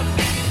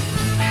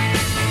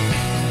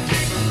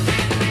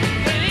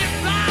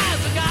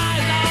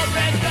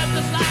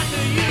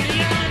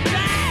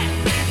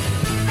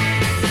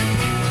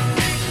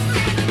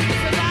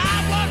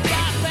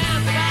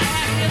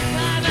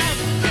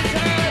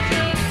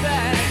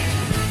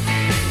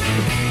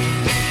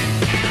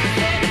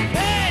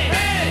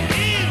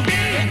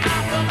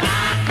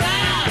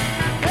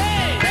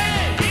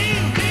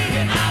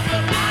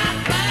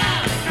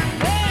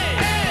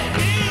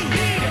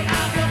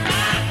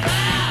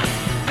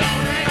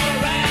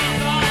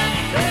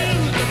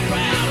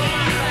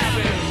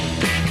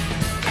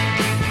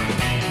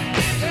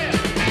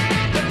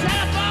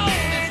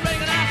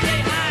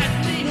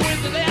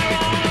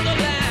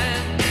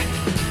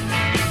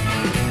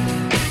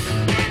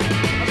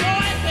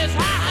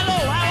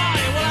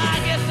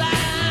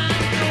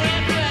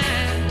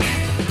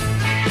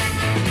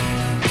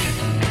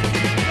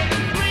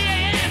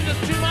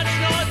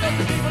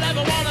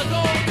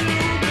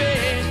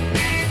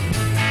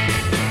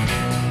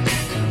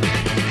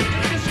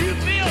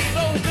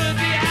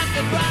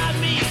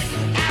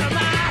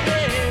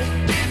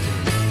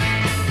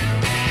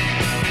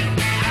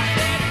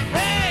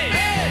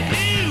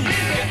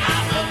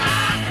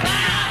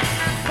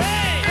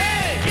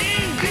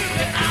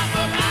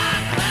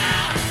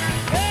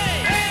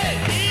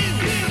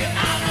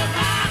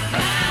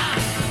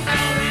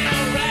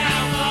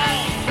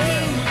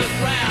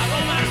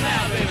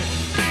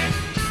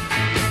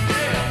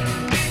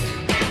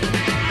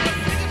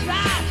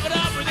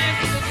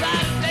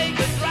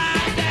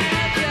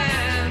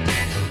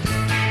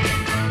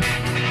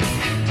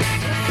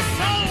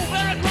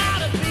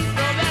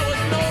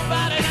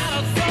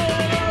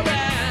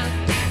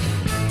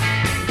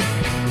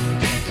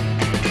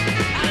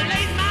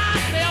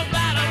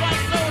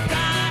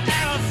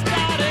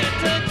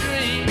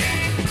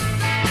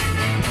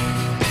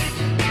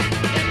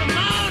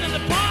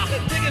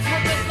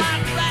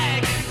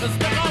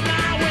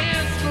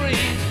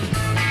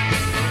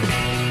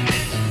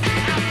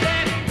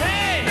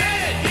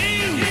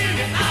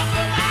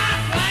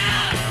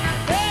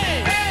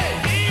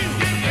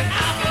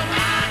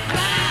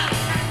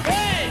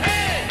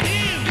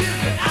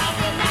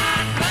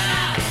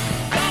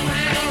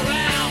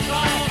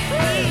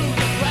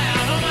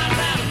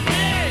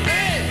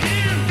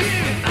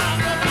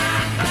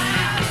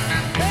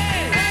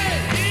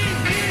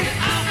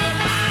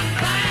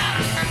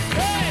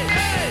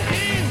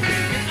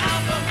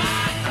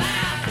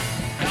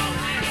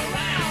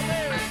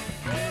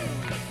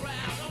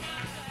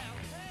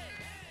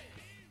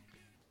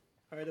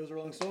All right, those are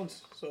Rolling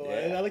Stones. So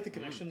Yeah. I like the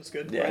connection. It's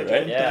good. Yeah, Brian right?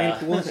 Jones, Yeah. Diane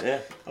Cool. Yeah.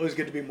 Always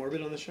good to be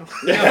morbid on the show.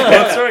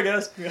 Sorry,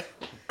 guys. Yeah.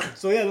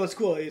 So yeah, that's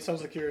cool. It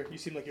sounds like you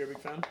seem like you're a big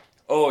fan.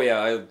 Oh yeah,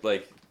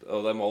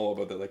 I'm all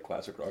about the like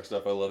classic rock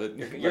stuff. I love it.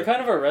 You're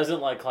kind of a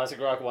resident like classic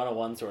rock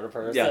 101 sort of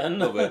person. yeah, a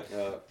little bit.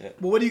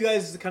 Well, what do you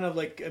guys kind of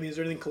like? I mean, is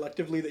there anything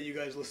collectively that you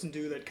guys listen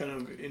to that kind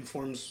of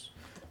informs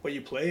what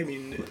you play? I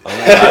mean,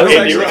 I was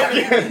Indie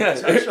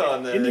actually touch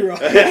on that. indie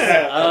rock.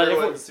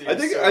 Everyone seems I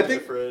think- so I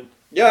think- different.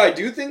 Yeah, I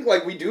do think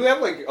like we do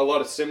have like a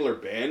lot of similar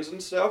bands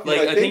and stuff. Like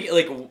but I think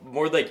like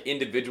more like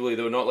individually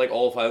though, not like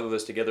all 5 of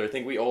us together. I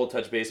think we all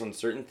touch base on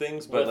certain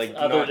things, but With like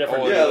other not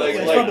different all. Yeah, Yeah, like-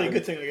 it's like- probably a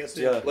good thing, I guess.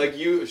 Yeah. like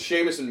you,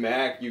 Seamus and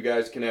Mac, you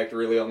guys connect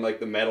really on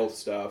like the metal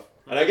stuff,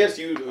 and I guess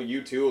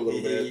you too a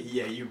little bit.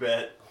 Yeah, you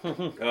bet.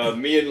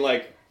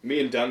 Me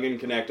and Duncan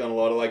connect on a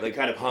lot of like the Like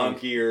kind of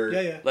punk. punkier.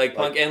 Yeah, yeah. Like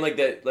punk and like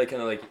that, like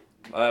kind of like.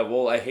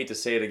 Well, I hate to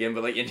say it again,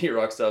 but like indie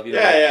rock stuff, you know.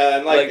 Yeah,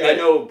 and like I that-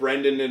 know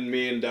Brendan and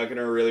me and Duncan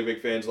are really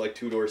big fans of like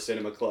Two Door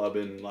Cinema Club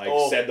and like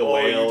Said the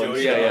Whale you and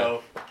do,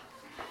 stuff. yeah.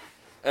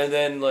 And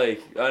then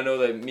like I know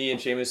that me and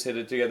Seamus hit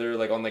it together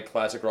like on like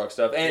classic rock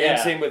stuff, and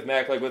Yeah. same with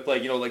Mac, like with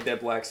like you know like that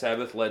Black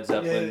Sabbath, Led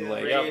Zeppelin, Yeah, yeah,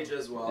 like yeah. Rage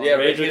as well. yeah,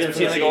 Rage Rage Against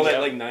Against the like all that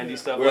Machine, like '90s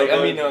stuff. We're Like I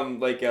like-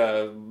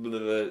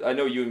 mean, I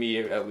know you and me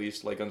at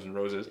least like Guns N'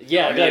 Roses.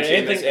 Yeah, I mean, like,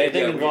 Seamus,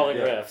 anything yeah, involving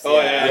yeah. riffs. Oh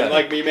yeah, Yeah. and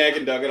like me, Mac,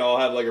 and Duncan all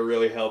have like a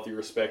really healthy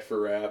respect for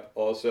rap.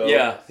 Also,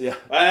 Yeah.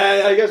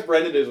 I guess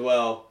Brendan as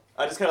well.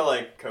 I just kind of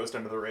like coast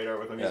under the radar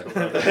with my Yeah. musical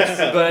preference.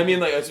 But I mean,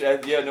 like,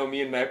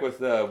 me and Mac with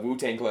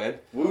Wu-Tang Clan.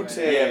 Wu Yeah.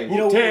 Tang. You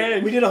know,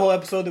 Wu-Tang. we did a whole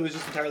episode that was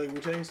just entirely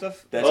Wu-Tang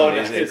stuff. That's Oh,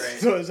 amazing. nice.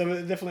 So it's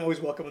definitely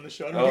always welcome on the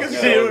show. I don't Oh, think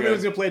yeah, anyone okay.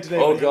 was going to play it today.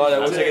 Oh but- god, I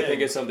wish I Dang. could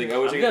think of something. I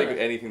wish I could think of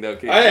anything that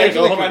could. I actually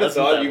Hold on, kind of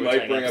listen to thought that you might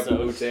Wu-Tang bring up a episode.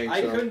 Wu Tang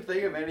I song. couldn't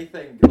think of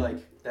anything like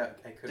that.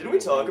 I couldn't. Didn't we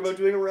talk about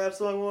doing a rap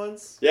song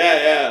once?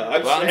 Yeah.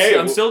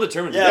 I'm still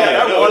determined. Yeah, to do like, it.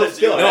 I no, wanted it's to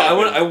still do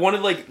No, it. I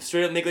wanted like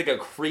straight up make like a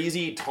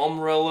crazy Tom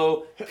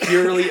Morello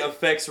purely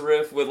effects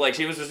riff with like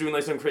she was just doing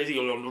like some crazy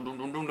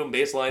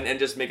bass line and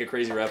just make a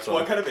crazy rap song.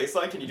 What kind of bass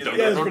line can you do?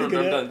 Yeah, it's pretty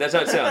good, yeah. That's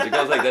how it sounds. It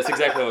goes like that's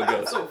exactly how it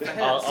goes. So fast.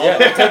 I'll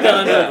take that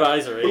under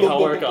advisory.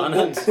 I'll work on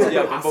it.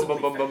 Yeah, bum,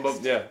 bum, bum, bum, bum.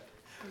 Yeah,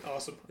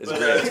 Awesome. it's But,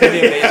 great. It's gonna be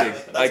amazing.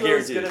 That's I what I was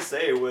guarantee. gonna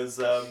say was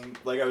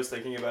like I was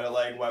thinking about it,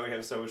 like why we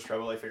have so much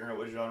trouble like figuring out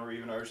what genre we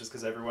even are, just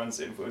because everyone's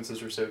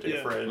influences are so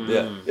different.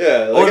 Yeah.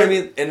 Yeah. Oh, Like I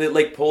mean, and it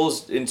like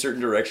pulls in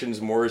certain directions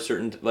more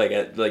certain like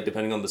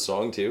depending on the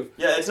song too.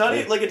 Yeah, it's not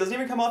like it doesn't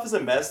even come off as a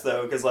mess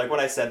though, because like when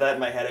I said that in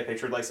my head, I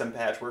pictured like some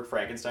patchwork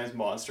Frankenstein's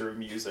monster of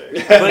music.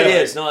 But yeah,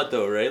 it's not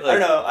though, right? I Like,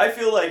 don't know. I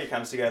feel like it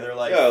comes together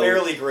like Yeah,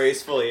 fairly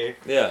gracefully.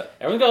 yeah.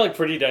 Everyone's got like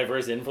pretty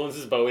diverse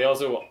influences, but we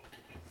also,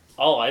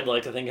 I'd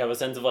like to think, have a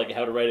sense of like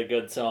how to write a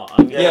good song.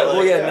 Yeah, well,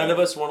 like, yeah, yeah. none of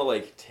us want to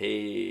like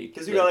take.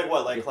 Because you got like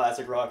what, like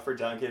classic rock for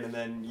Duncan, and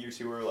then you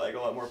two were like a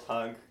lot more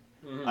punk.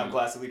 Mhm. I'm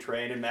classically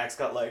trained, and Max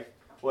got like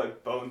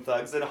what, Bone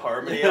Thugs and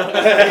Harmony on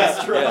his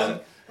bass drum.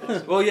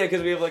 Well, yeah,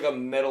 because we have like a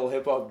metal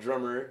hip hop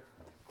drummer,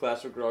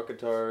 classic rock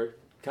guitar,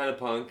 kind of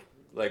punk,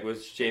 like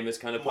with Seamus,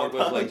 kind of More punk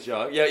with punk. like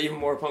Jacques. Yeah, even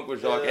more punk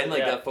with Jacques, Yeah. and like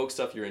Yeah. that folk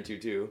stuff you're into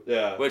too,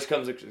 Yeah. which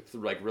comes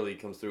like really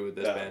comes through with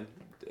this Yeah. band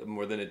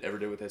more than it ever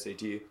did with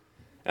SAT.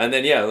 And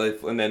then yeah,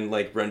 like, and then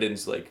like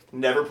Brendan's like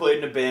Never played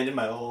in a band in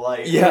my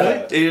life.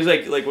 yeah, it was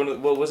like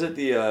what was it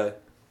the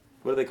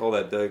what do they call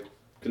that the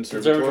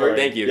Conservatory.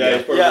 Thank you. Yeah. Yeah.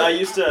 it's part Yeah, of I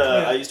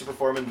it. used to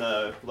perform in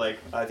the like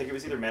I think it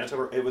was either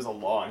Manitoba. It was a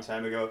long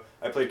time ago.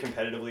 I played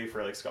competitively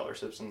for like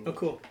scholarships and Oh,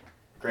 cool.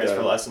 grants Yeah.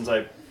 for lessons.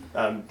 I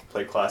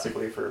played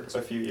classically for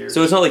a few years.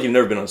 So it's not like you've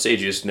never been on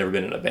stage; you just never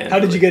been in a band. How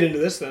did really. you get into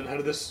this then? How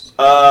did this?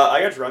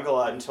 I got drunk a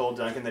lot and told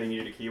Duncan that he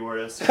needed a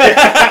keyboardist.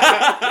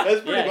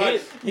 That's pretty Yeah,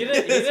 much. he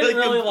didn't It's really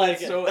complete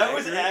like it. so That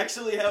was accurate.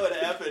 actually how it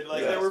happened.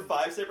 Like Yeah. there were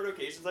 5 separate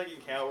occasions I can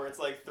count where it's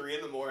like 3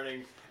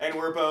 a.m. and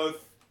we're both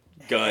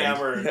Gunned.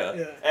 hammered. Yeah.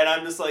 Yeah. And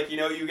I'm just like, you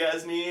know what you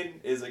guys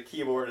need is a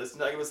keyboardist. And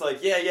Duncan was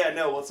like, yeah,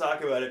 no, we'll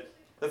talk about it.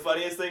 The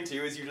funniest thing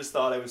too is you just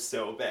thought I was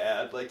so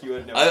bad. Like you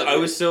had no I idea.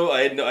 was so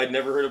I'd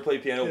never heard him play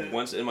piano Yeah.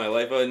 once in my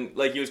life, and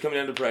like he was coming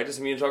down to practice,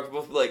 and me and Chuck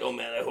were both like, "Oh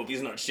man, I hope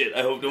he's not shit.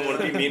 I hope don't want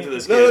to be mean to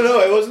this kid." No,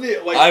 it wasn't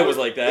it. Like I was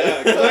like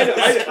that. Yeah,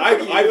 'cause I've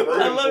heard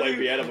I him love play you.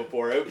 piano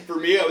before. For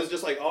me, I was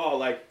just like, oh,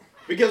 like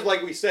because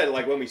like we said,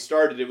 like when we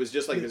started, it was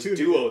just like The this two-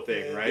 duo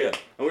thing, yeah. right? Yeah.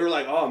 And we were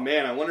like, oh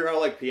man, I wonder how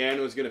like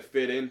piano is gonna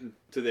fit into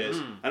this.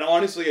 Hmm. And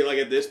honestly, like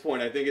at this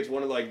point, I think it's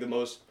one of like the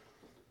most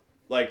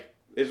like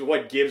is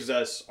what gives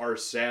us our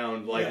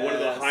sound. Like one of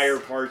the Yes. higher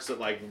parts that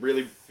like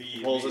really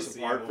Feed pulls me, us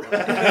apart. Seymour.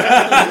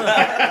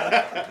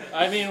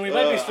 I mean, we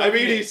might be I stroking.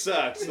 mean, he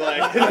sucks.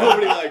 Like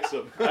nobody likes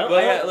him. I don't,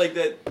 But yeah, like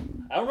that.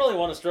 I don't really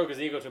want to stroke his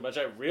ego too much.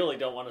 I really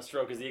don't want to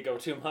stroke his ego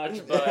too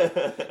much.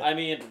 But I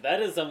mean,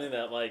 that is something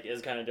that like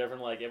is kind of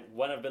different. Like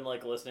when I've been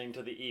like listening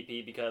to the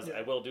EP, because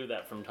I will do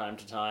that from time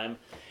to time,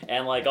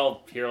 and like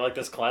I'll hear like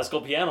this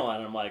classical piano line,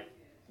 and I'm like,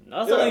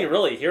 not something Yeah. you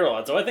really hear a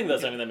lot. So I think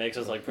that's something that makes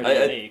us like pretty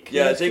unique.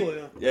 Yeah, Yeah, I it's think cool,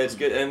 yeah. yeah, it's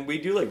good, and we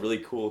do like really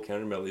cool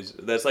counter melodies.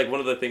 That's like one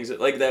of the things that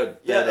like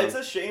that. Yeah, that, it's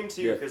a shame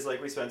too yeah. because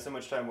like we spent so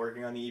much time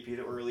working on the EP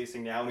that we're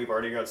releasing now, and we've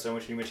already got so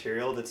much new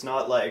material that's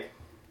not like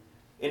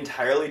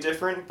entirely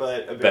different,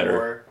 but a bit Better.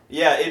 more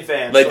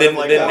advanced. Like, So then- I'm,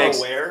 like then more next-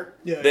 aware.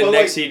 Yeah. The Well,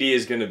 next like- CD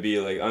is gonna be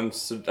like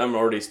I'm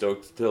already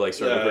stoked to like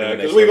start recording the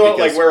next because one we've all,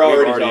 because like we're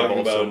already we've talking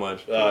evolved about so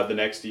much. the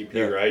next EP,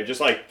 Yeah. right?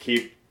 Just like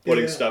keep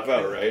putting Yeah. stuff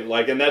out, right?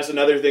 Like, and that's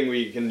another thing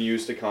we can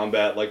use to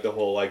combat like the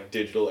whole like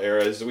digital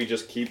era is we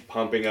just keep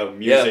pumping out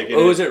music. Yeah.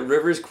 and Oh, is it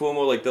Rivers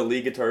Cuomo, like the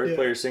lead guitar Yeah.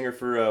 player singer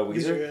for Weezer?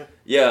 Weezer, yeah.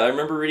 Yeah, I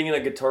remember reading in a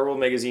Guitar World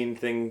magazine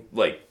thing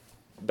like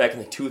back in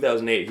like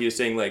 2008. He was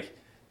saying like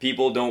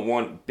people don't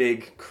want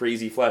big,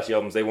 crazy, flashy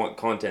albums. They want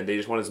content. They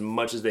just want as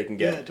much as they can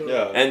Yeah, get. totally.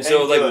 Yeah. And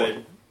so And like good.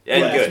 and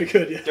Yeah, good.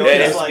 good. Yeah. Don't Yeah,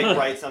 just yeah. like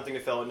write something to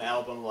fill an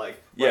album. Like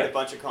Yeah. write a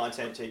bunch of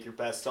content, take your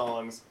best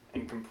songs,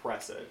 and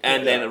compress it.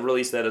 And then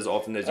release that as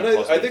often as you And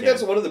possibly I think can.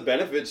 that's one of the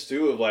benefits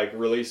too of like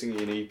releasing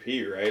an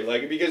EP, right?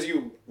 Like because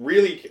you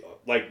really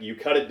like you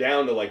cut it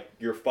down to like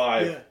your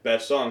 5 Yeah.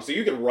 best songs, so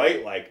you could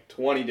write like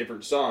 20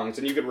 different songs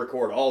and you could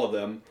record all of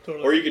them,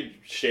 Totally. or you could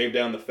shave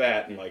down the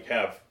fat and like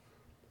have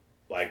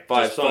like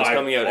 5 just songs 5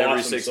 coming out every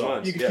awesome 6 songs.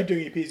 months. You can Yeah. keep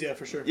doing EPs, yeah,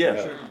 for sure. Yeah.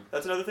 For sure.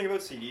 That's another thing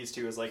about CDs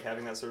too, is like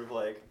having that sort of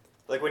like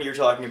when you're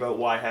talking about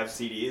why have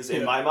CDs,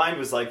 in Yeah. my mind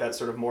was like that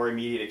sort of more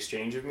immediate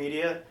exchange of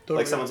media. Totally.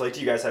 Like someone's like,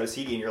 "Do you guys have a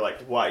CD?" And you're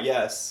like, "Why?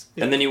 Yes."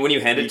 And then when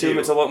you hand Me it to them, too.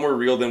 it's a lot more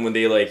real than when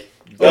they like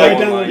Oh, go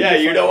you online. yeah,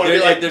 you don't want to be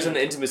like there's an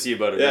intimacy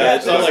about it. yeah,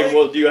 it's not totally. like,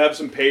 well, do you have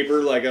some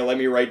paper? Like, let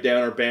me write down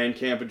our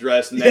Bandcamp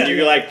address, and then Yeah, you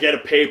yeah. like get a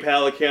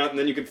PayPal account, and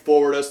then you can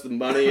forward us the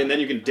money, and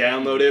then you can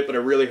download it. But I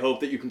really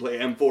hope that you can play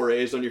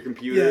M4As on your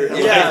computer. Yeah.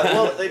 Yeah,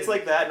 well, it's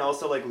like that, and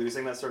also like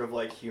losing that sort of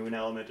like human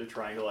element to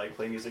trying to like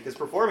play music. Because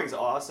performing's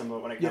awesome,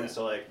 but when it comes Yeah.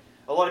 to like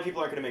a lot of people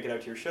aren't going to make it out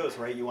to your shows,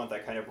 right? You want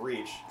that kind of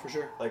reach. For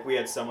sure. Like we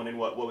had someone in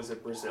what was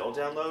it, Brazil,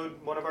 download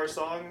one of our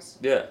songs.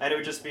 Yeah. And it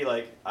would just be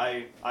like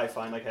I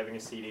find like having a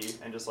CD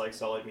and just like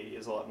solid media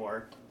is a lot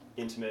more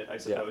intimate, I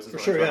suppose. Is For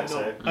what sure, I'm yeah. trying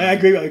to No, say. I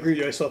agree. I agree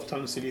with you. I still have a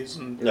ton of CDs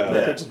and Yeah.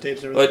 records and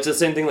tapes and Well, everything. it's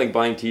the same thing like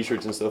buying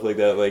T-shirts and stuff like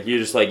that. Like you're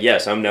just like,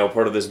 yes, I'm now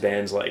part of this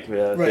band's like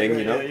Right, thing, right,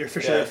 you know? yeah, you're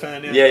officially Yeah. a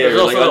fan, yeah. Yeah, There's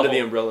you're like also a under the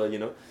whole- umbrella, you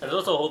know? And there's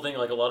also a whole thing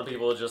like a lot of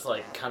people just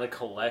like kind of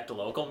collect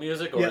local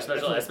music, or Yeah,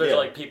 especially definitely. Yeah.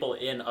 like people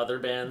in other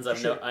bands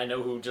sure. I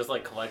know who just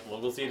like collect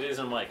local CDs. And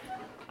I'm like,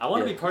 I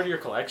want to Yeah. be part of your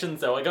collection,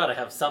 so I gotta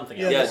have something.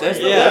 Yeah, out Yeah, there. that's,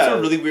 Yeah. that's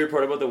a really weird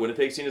part about the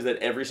Winnipeg scene is that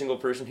every single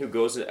person who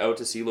goes out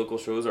to see local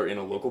shows are in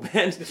a local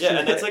band. Yeah,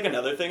 and that's like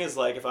another thing is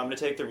like if I'm gonna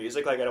take their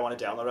music, like I don't want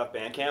to download off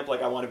Bandcamp.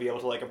 Like I want to be able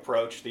to like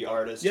approach the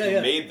artist Yeah, who yeah,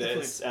 made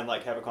this and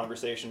like have a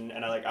conversation,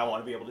 and I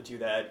want to be able to do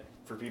that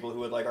for people who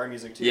would like our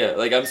music too. Yeah,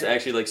 like I'm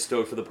actually like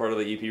stoked for the part of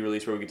the EP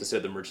release where we get to sit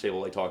at the merch table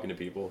like talking to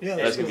people. Yeah,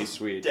 that's that's gonna cool. be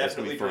sweet. That's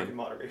gonna Definitely be drink in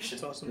fun. moderation.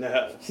 It's awesome. Yeah.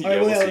 All Yeah, right,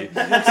 we'll well,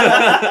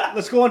 see.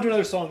 let's go on to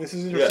another song. This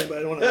is interesting, Yeah. but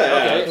I don't want to.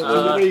 Yeah, Okay,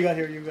 what do you got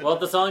here? You got Well,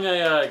 the song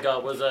I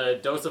got was a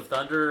Dose of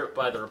Thunder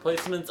by The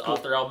Replacements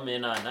off their album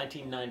in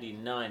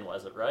 1999,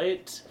 was it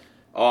right?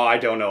 Oh, I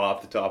don't know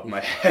off the top of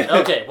my head.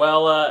 Okay,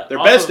 well, Their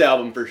off best of-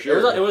 album for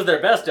sure. It was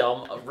their best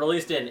album,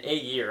 released in a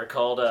year,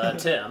 called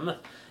Tim.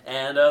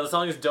 And the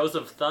song is Dose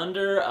of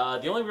Thunder.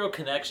 The only real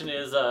connection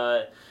is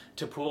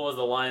to Pool is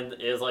the line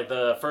is like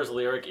the first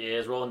lyric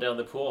is rolling down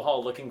the pool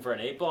hall looking for an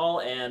 8-ball,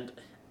 and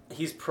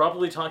he's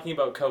probably talking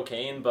about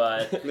cocaine,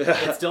 but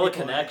it's still a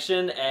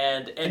connection,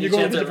 and and any you're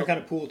going chance with a that- different kind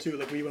of pool too,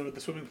 like we went with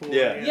the swimming pool.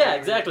 Yeah. yeah,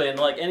 exactly, and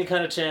like any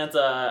kind of chance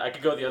I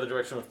could go the other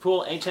direction with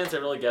Pool. Any chance I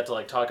really get to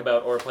like talk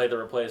about or play The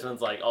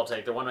Replacements, like I'll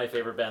take. They're one of my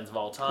favorite bands of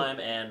all time,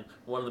 and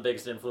one of the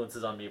biggest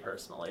influences on me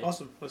personally.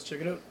 Awesome. Let's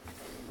check it out.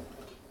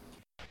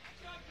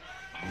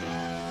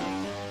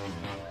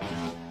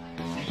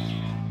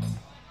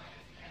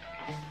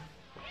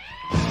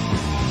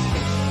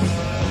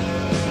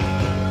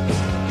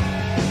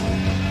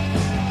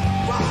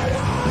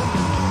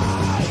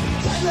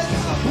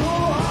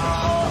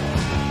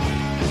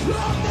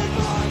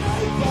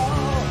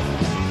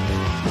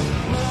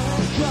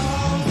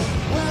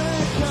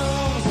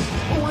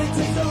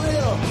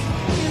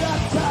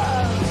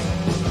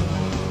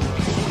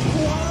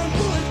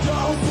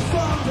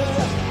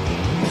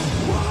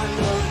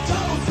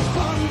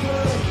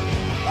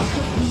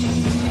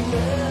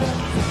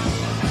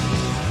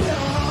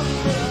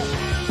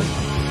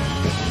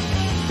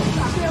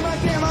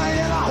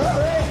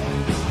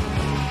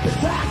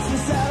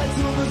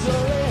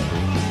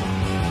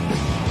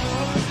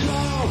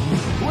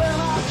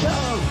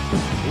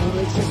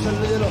 Just a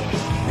little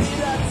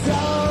bit of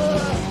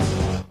time.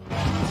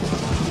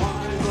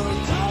 One good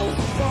dose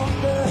of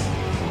thunder.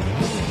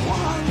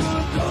 One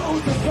good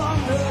dose of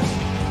thunder.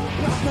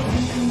 I can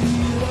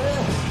feel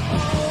it.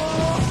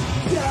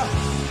 Oh,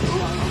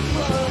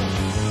 yeah.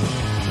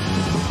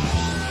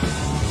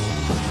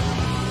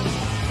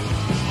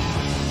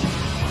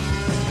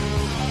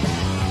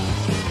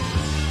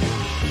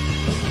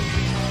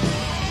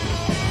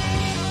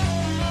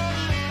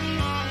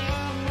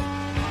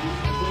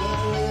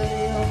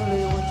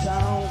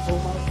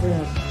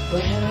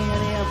 But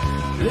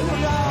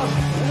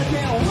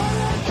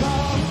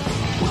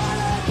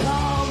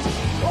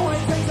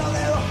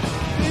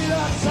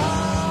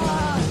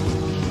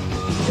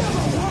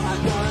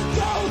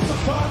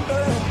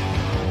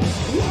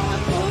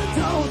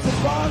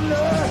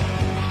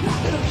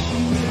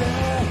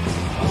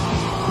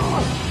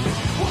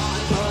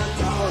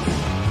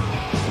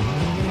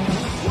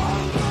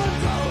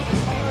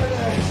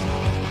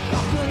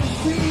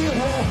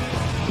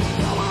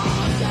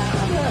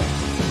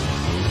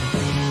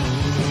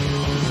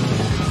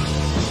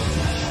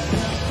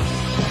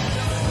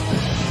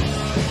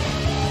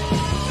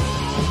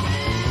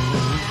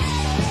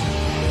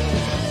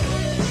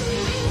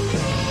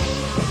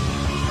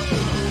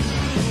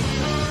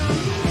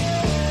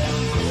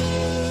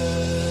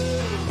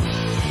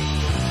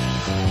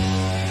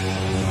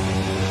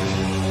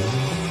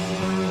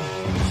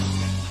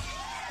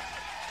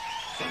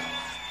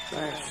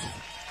Thanks.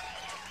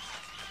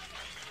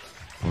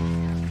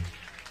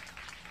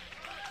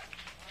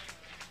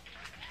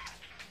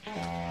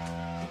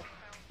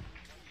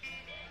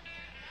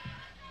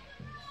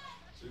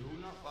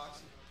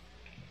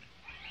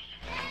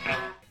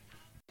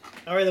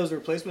 All right, those are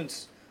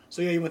replacements.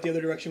 So yeah, you went the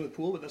other direction with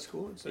Pool, but that's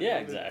cool. So Yeah,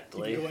 you can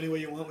exactly. go any way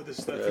you want with this.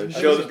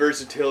 Show the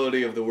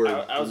versatility of the word.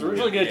 I was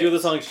originally going to do the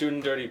song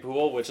Shootin' Dirty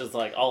Pool, which is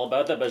like all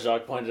about that, but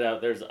Jacques pointed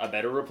out there's a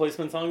better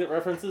replacement song that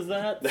references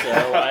that.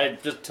 So I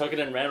just took it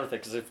and ran with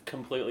it because I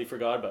completely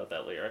forgot about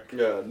that lyric.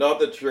 Yeah, not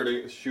that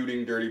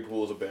Shooting Dirty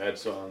Pool is a bad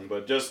song,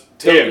 but just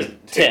Tim.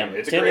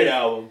 It's a great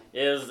album.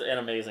 Is an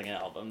amazing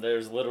album.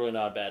 There's literally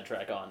not a bad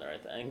track on there, I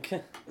think.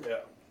 Yeah.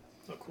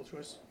 Oh, cool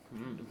choice.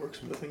 It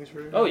works with the things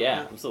for. Oh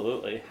yeah,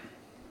 absolutely.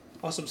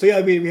 Awesome. So yeah,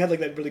 we had like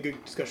that really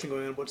good discussion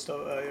going on about stuff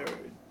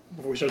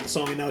before we started the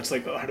song, and now it's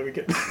like, oh, how do we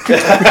get? We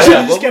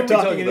just kept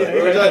talking. It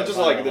was just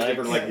like the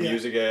different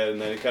music, and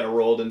then it kind of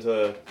rolled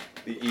into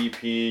the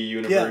EP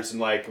universe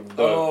and like.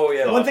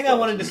 One thing I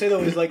wanted to say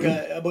though is like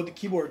about the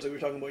keyboards that we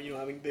were talking about. You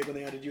know, when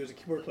they added you as a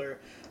keyboard player.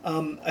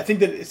 I think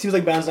that it seems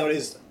like bands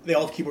nowadays they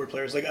all have keyboard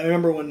players. Like I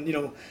remember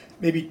when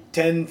maybe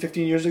 10,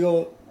 15 years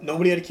ago,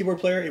 nobody had a keyboard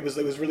player. It was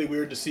really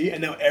weird to see,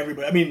 and now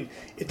everybody. I mean,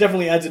 it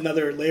definitely adds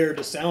another layer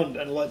to sound,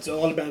 and a lot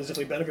of bands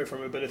definitely benefit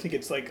from it. But I think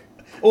it's like,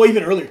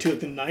 even earlier too,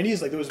 like in the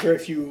 '90s, like there was very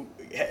few.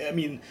 I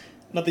mean,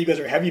 not that you guys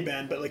are a heavy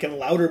band, but like in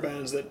louder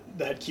bands that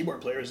had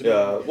keyboard players.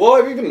 Yeah, well,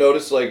 I've even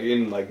noticed like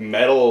in like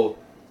metal,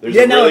 there's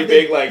a really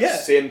big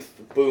synth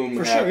boom.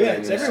 For happening. Yeah,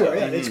 it's everywhere.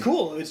 Yeah, it's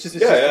cool. It's just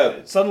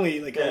it's suddenly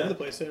like all over the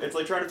place. It's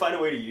like trying to find a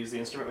way to use the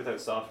instrument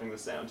without softening the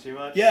sound too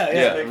much.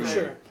 Yeah, for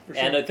sure.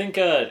 And I think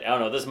I don't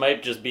know. This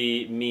might just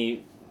be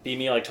me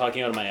like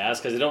talking out of my ass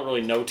because I don't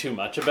really know too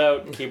much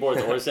about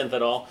keyboards or synth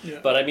at all. Yeah.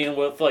 But I mean,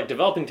 with like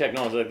developing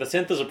technology, like the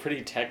synth is a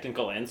pretty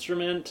technical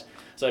instrument.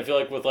 So I feel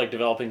like with like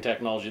developing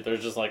technology,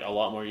 there's just like a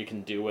lot more you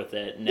can do with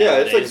it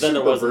nowadays than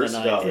there was in the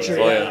 90s. For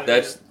sure,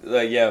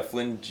 That's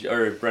Flynn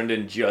or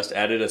Brendan just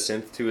added a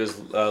synth to his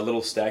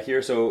little stack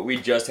here. So we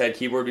just had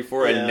keyboard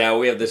before, and now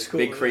we have this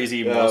big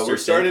crazy monster. We're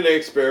starting to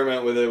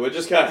experiment with it, which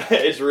is kind of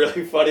it's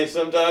really funny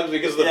sometimes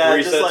because the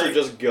presets are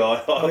just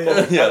god awful.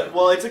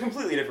 Well, it's a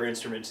completely different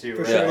instrument too.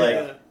 For right?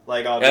 sure,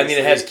 Like obviously, I mean,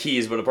 it has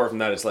keys, but apart from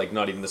that, it's like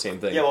not even the same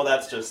thing. Yeah, well,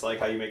 that's just like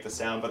how you make the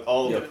sound, but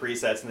all of the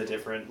presets and the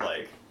different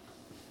like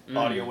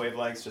audio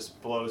wavelengths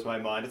just blows my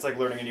mind. It's like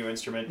learning a new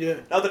instrument.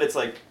 Yeah. Not that it's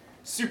like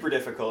super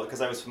difficult because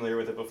I was familiar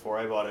with it before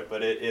I bought it,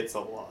 but it's a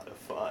lot of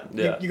fun.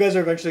 Yeah. You guys are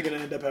eventually going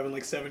to end up having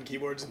like 7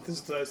 keyboards and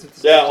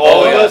synthesizers. Yeah,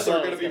 all of us are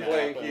going to be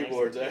playing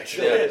keyboards.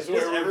 Actually, just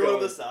everyone on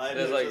the side.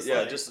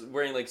 Just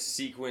wearing like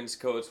sequence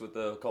coats with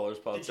the collars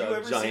popped out. Did you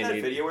ever see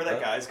that video where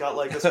that guy's got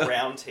like this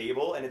round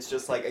table and it's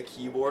just like a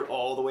keyboard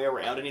all the way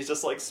around and he's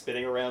just like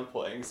spinning around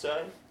playing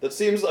stuff? That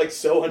seems like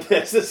so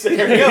unnecessary.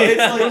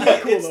 It's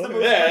like it's the most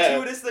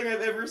gratuitous thing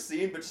I've ever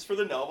seen, but just for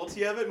the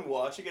novelty of it and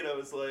watching it, I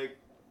was like,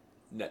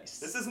 nice.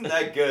 This isn't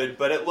that good,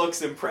 but it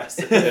looks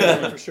impressive.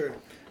 Yeah, for sure.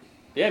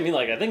 Yeah, I mean,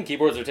 like I think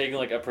keyboards are taking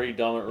like a pretty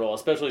dominant role,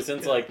 especially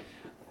since like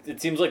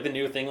it seems like the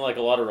new thing, like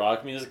a lot of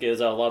rock music is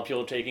a lot of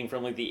people are taking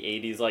from like the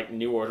 '80s, like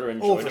New Order and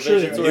Joy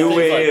Division. Sure. New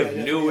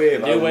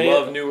Wave. I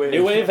love New Wave.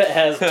 New Wave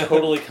has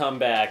totally come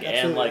back,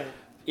 and like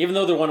even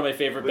though they're one of my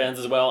favorite bands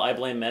as well, I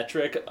blame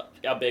Metric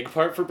a big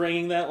part for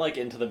bringing that like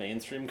into the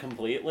mainstream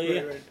completely.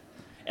 Right.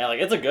 And like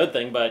it's a good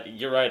thing, but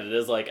you're right, it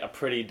is like a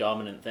pretty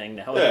dominant thing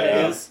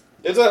nowadays.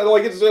 It's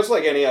it's just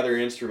like any other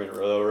instrument,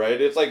 though, right?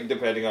 It's like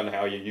depending on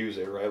how you use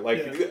it, right?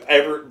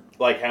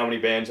 Like how many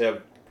bands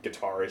have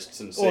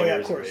guitarists and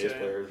singers and bass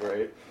players,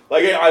 right?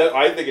 Like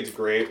I think it's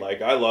great.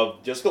 Like I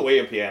love just the way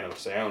a piano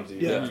sounds.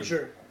 Even. Yeah, for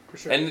sure.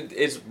 And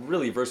it's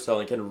really versatile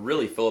and can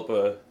really fill up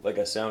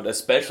a sound,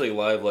 especially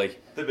live. Like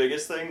the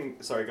biggest thing.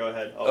 Sorry, go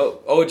ahead.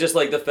 Just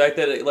like the fact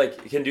that it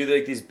like can do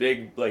like these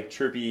big like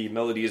chirpy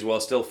melodies while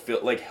still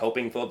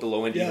helping fill up the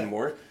low end even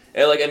more.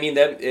 And like I mean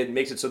that it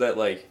makes it so that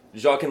like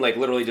Jacques can like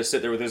literally just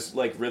sit there with his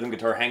like rhythm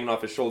guitar hanging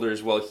off his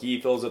shoulders while he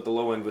fills up the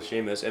low end with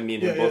Seamus, and me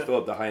and him both fill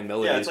up the high end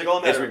melodies. Yeah, it's like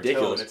all matter of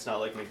ridiculous. tone. It's not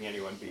like making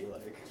anyone be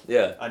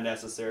like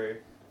unnecessary.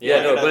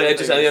 Yeah, no, but I'm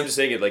just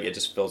saying it like it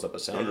just fills up a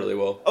sound really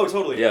well. Oh,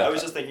 totally. Yeah. I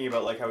was just thinking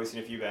about like how we've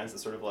seen a few bands that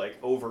sort of like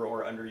over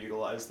or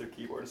underutilize their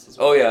keyboards as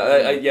Oh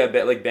well. yeah,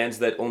 like bands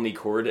that only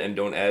chord and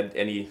don't add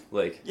any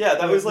like. Yeah,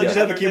 that was like just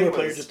have a keyboard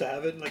player just to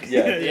have it. Like,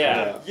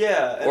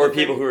 yeah. Or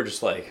people who are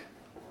just like,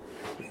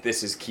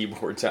 this is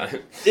keyboard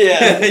time.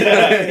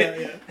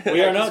 Yeah.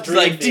 We are not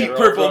like Deep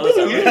Purple.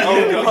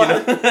 Oh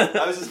god.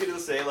 I was just gonna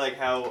say like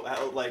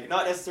how like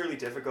not necessarily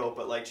difficult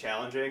but like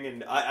challenging,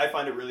 and I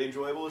find it really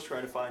enjoyable is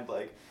trying to find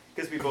like.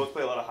 Because we both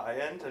play a lot of high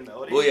end and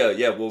melodies. Well,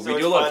 yeah. Well, so we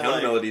do a lot of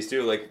counter melodies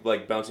too,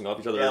 like bouncing off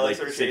each other, like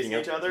sort of chasing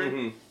each other.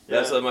 Mm-hmm. Yeah.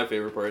 That's my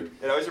favorite part.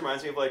 It always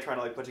reminds me of like trying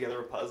to like put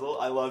together a puzzle.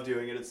 I love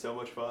doing it. It's so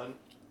much fun.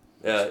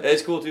 Yeah,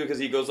 it's cool too because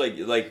he goes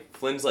like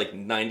Flynn's like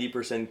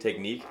 90%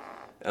 technique,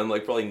 and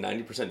like probably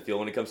 90% feel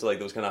when it comes to like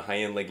those kind of high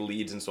end like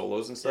leads and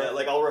solos and stuff. Yeah,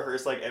 like I'll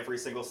rehearse like every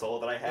single solo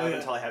that I have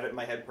until I have it in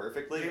my head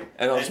perfectly.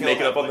 And I'll just you'll make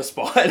it have, up on like- the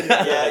spot.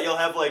 Yeah, you'll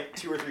have like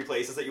 2 or 3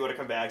 places that you want to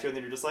come back to, and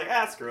then you're just like,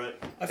 screw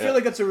it. I feel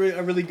like that's a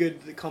really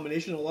good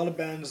combination. A lot of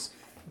bands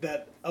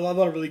a lot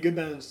of really good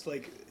bands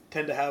like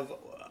tend to have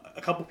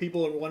a couple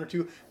people or 1 or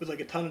 2 with like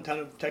a ton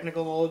of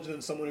technical knowledge, and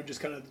then someone who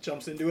just kind of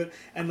jumps into it.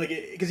 And like,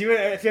 because if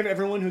you have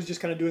everyone who's just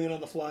kind of doing it on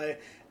the fly,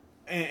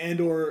 and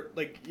or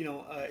like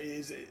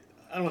is.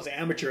 I don't want to say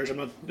amateurs. I'm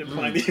not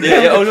implying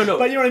that. Oh no.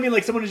 But you know what I mean.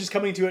 Like someone who's just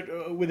coming to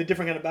it with a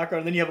different kind of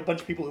background. And then you have a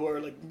bunch of people who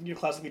are like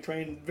classically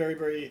trained, very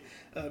very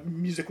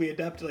musically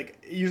adept. Like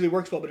it usually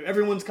works well. But if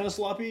everyone's kind of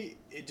sloppy,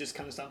 it just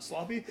kind of sounds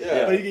sloppy.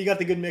 Yeah. But you got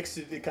the good mix.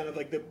 It kind of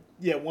like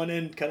one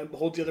end kind of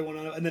holds the other one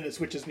on, and then it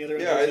switches in the other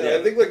end. Yeah,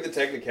 I think like the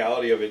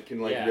technicality of it can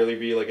like Yeah. really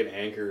be like an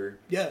anchor.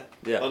 Yeah.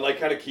 Yeah. And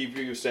like kind of keep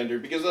you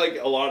centered, because like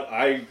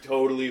I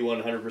totally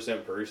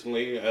 100%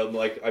 personally,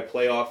 I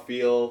play off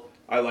feel.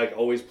 I like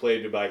always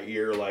played by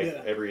ear. Like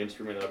every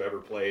instrument I've ever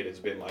played has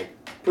been like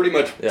pretty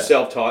much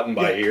self-taught and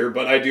by ear.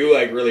 But I do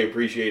like really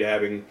appreciate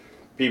having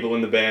people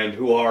in the band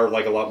who are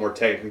like a lot more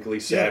technically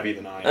savvy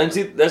than I am. And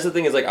see, that's the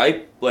thing is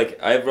I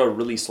have a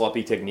really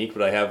sloppy technique,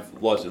 but I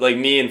have lots like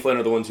me and Flynn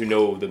are the ones who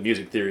know the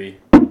music theory,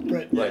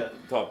 Right.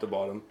 like top to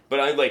bottom. But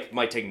I like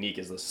my technique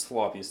is the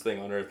sloppiest thing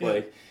on earth. Yeah.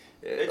 Like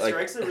It like,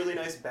 strikes a really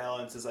nice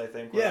balance, is I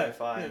think what Yeah, I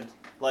find.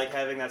 yeah. Like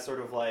having that sort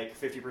of like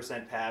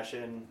 50%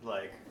 passion,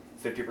 like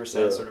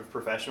 50% sort of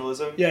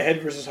professionalism. Yeah,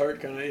 head versus heart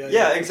kind of.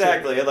 Yeah,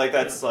 exactly. And like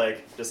that's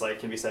like just like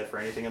can be said for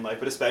anything in life,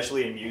 but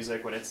especially in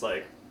music when it's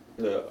like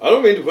Yeah. I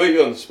don't mean to put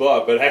you on the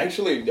spot, but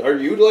actually,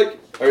 have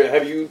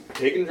you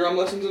taken drum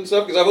lessons and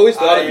stuff? Because I've always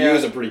thought of you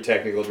as a pretty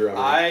technical drummer.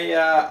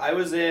 I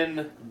was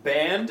in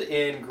band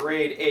in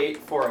grade 8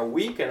 for a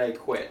week and I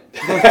quit.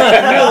 really?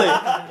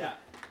 Yeah.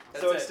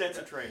 That's so it.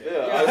 extensive training.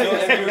 Yeah. So,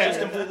 and you were just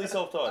completely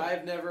self-taught. I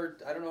don't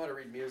know how to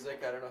read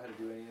music. I don't know how to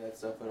do any of that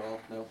stuff at all.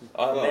 No.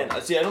 Oh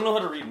man, see, I don't know how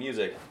to read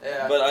music,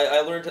 Yeah. but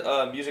I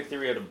learned music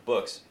theory out of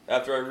books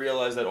after I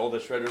realized that all the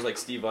shredders like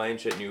Steve Vai and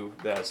shit knew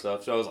that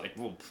stuff. So I was like,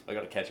 well, I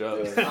gotta catch up.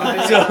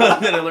 Yeah. So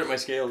then I learned my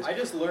scales. I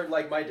just learned,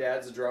 like, my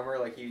dad's a drummer.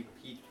 Like,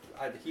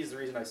 he's the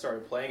reason I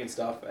started playing and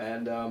stuff.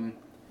 And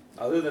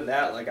other than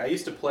that, like, I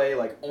used to play,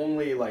 like,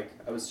 only, like,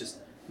 I was just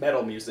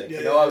metal music.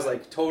 Yeah, I was,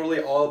 like, totally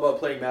all about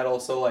playing metal.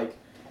 So, like,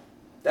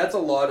 that's a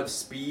lot of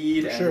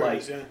speed and,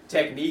 like,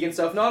 technique and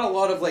stuff. Not a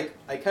lot of, like,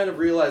 I kind of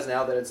realize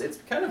now that it's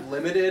kind of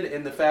limited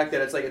in the fact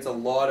that it's, like, it's a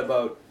lot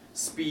about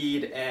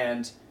speed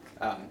and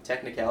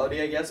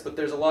technicality, I guess. But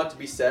there's a lot to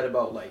be said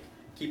about, like,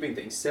 keeping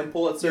things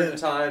simple at certain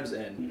times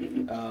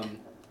and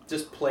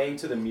just playing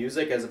to the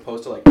music as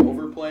opposed to like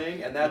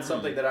overplaying, and that's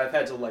something that I've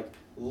had to like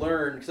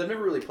learn because I've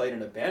never really played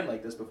in a band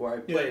like this before. I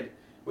played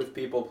with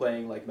people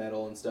playing like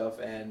metal and stuff,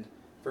 and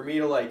for me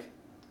to like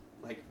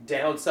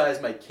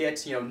downsize my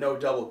kit, no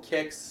double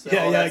kicks and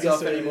all that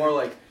stuff anymore.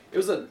 Like it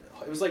was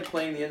like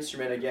playing the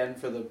instrument again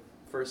for the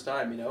first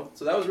time,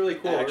 So that was really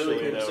cool. Actually,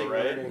 really though, interesting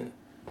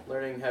right?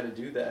 learning how to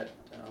do that.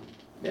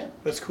 Yeah.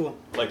 That's cool.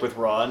 Like with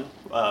Ron,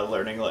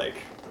 learning like.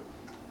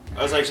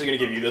 I was actually going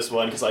to give you this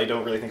one because I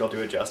don't really think I'll do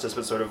it justice,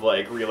 but sort of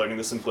like relearning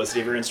the simplicity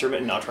of your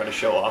instrument and not trying to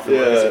show off.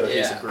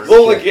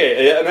 Well, like,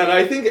 and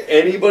I think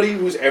anybody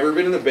who's ever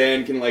been in the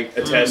band can like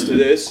attest to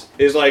this.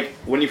 Is like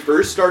when you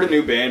first start a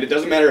new band, it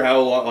doesn't matter how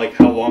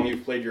long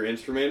you've played your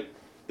instrument.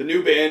 The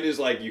new band is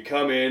like you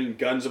come in,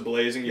 guns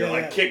a-blazing, you're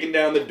like kicking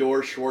down the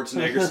door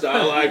Schwarzenegger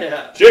style, like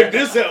check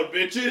this out,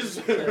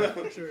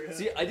 bitches.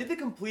 See, I did the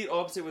complete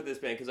opposite with this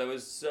band because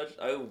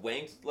I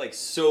wanked like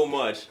so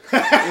much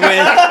when screaming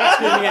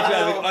at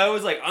traffic. I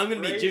was like, I'm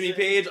gonna be Jimmy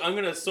Page. I'm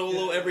gonna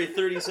solo every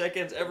 30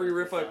 seconds. Every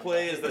riff I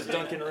play is the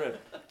Duncan riff,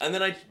 and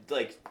then I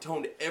like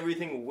toned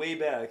everything way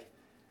back.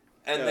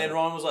 And then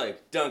Ron was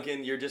like,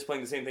 Duncan, you're just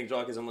playing the same thing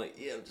Jock is. I'm like,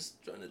 yeah, I'm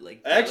just trying to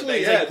like... Actually,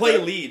 He's like, play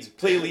leads,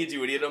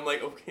 you idiot. I'm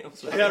like, okay, I'm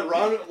sorry. Yeah,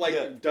 Ron,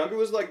 Duncan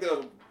was like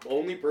the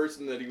only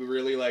person that he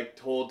really like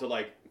told to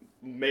like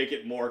make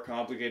it more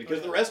complicated.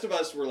 Because the rest of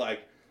us were like,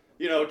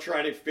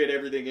 trying to fit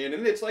everything in.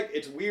 And it's like,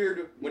 it's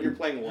weird when you're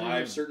playing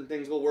live, certain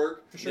things will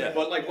work. For sure. Yeah.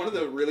 But like one of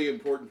the really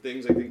important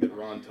things I think that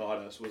Ron taught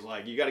us was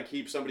like, you got to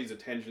keep somebody's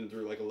attention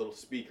through like a little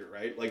speaker,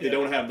 right? Like they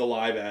don't have the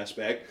live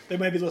aspect. They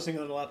might be listening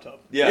on a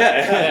laptop. Yeah,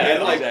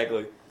 and, like,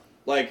 exactly.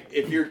 Like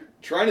if you're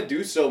trying to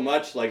do so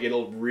much, like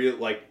it'll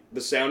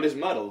the sound is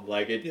muddled.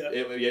 Like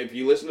if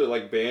you listen to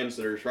like bands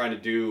that are trying to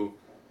do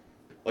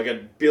like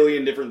a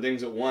billion different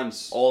things at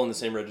once, all in the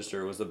same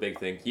register was the big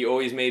thing. He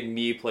always made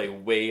me play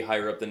way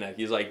higher up the neck.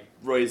 He's like,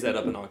 raise that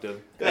up an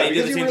octave. Yeah, and he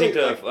did the because same you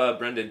thing really, to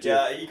Brendan too.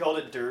 Yeah, he called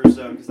it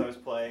Durzone because I was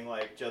playing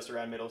like just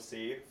around middle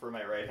C for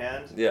my right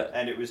hand. Yeah.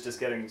 And it was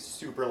just getting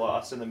super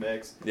lost in the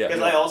mix. Yeah.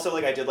 Because I also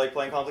I did like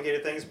playing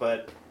complicated things,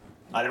 but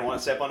I didn't want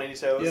to step on any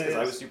toes because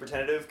I was super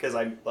tentative because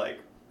I like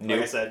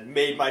I said,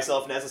 made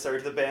myself necessary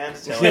to the band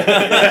to tell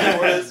everybody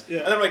what it was.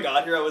 And then when I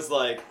got here, I was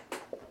like,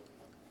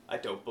 I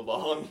don't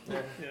belong.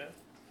 Yeah.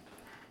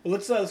 Well,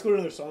 let's go to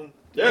another song.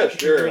 Yeah,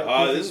 sure.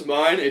 This is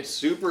mine. It's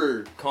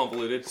super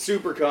convoluted,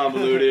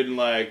 and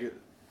like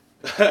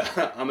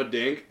I'm a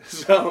dink.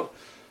 So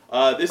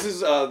This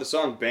is the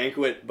song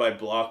Banquet by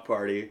Block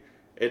Party.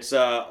 It's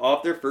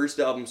off their first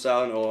album,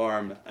 Silent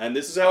Alarm, and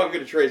this is how I'm going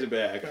to trace it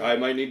back. I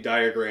might need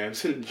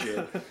diagrams and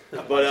shit.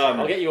 But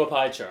I'll get you a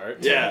pie chart.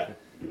 Yeah.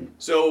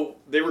 So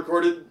they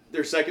recorded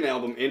their second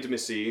album,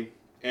 Intimacy,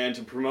 and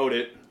to promote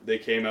it, they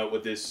came out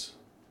with this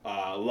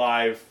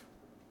live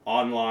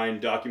online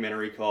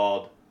documentary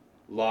called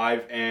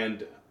Live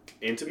and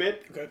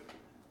Intimate. Okay.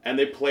 And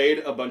they played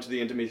a bunch of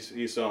the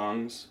Intimacy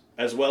songs,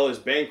 as well as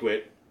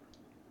Banquet,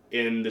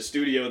 in the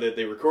studio that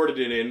they recorded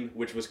it in,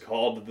 which was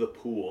called The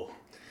Pool.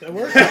 That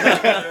works.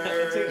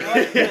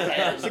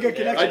 It's a good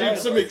connection. I did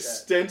some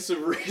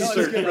extensive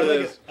research for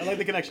this. I like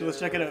the connection. Let's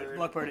check it out.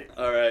 Block Party.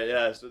 All right,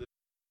 yeah. So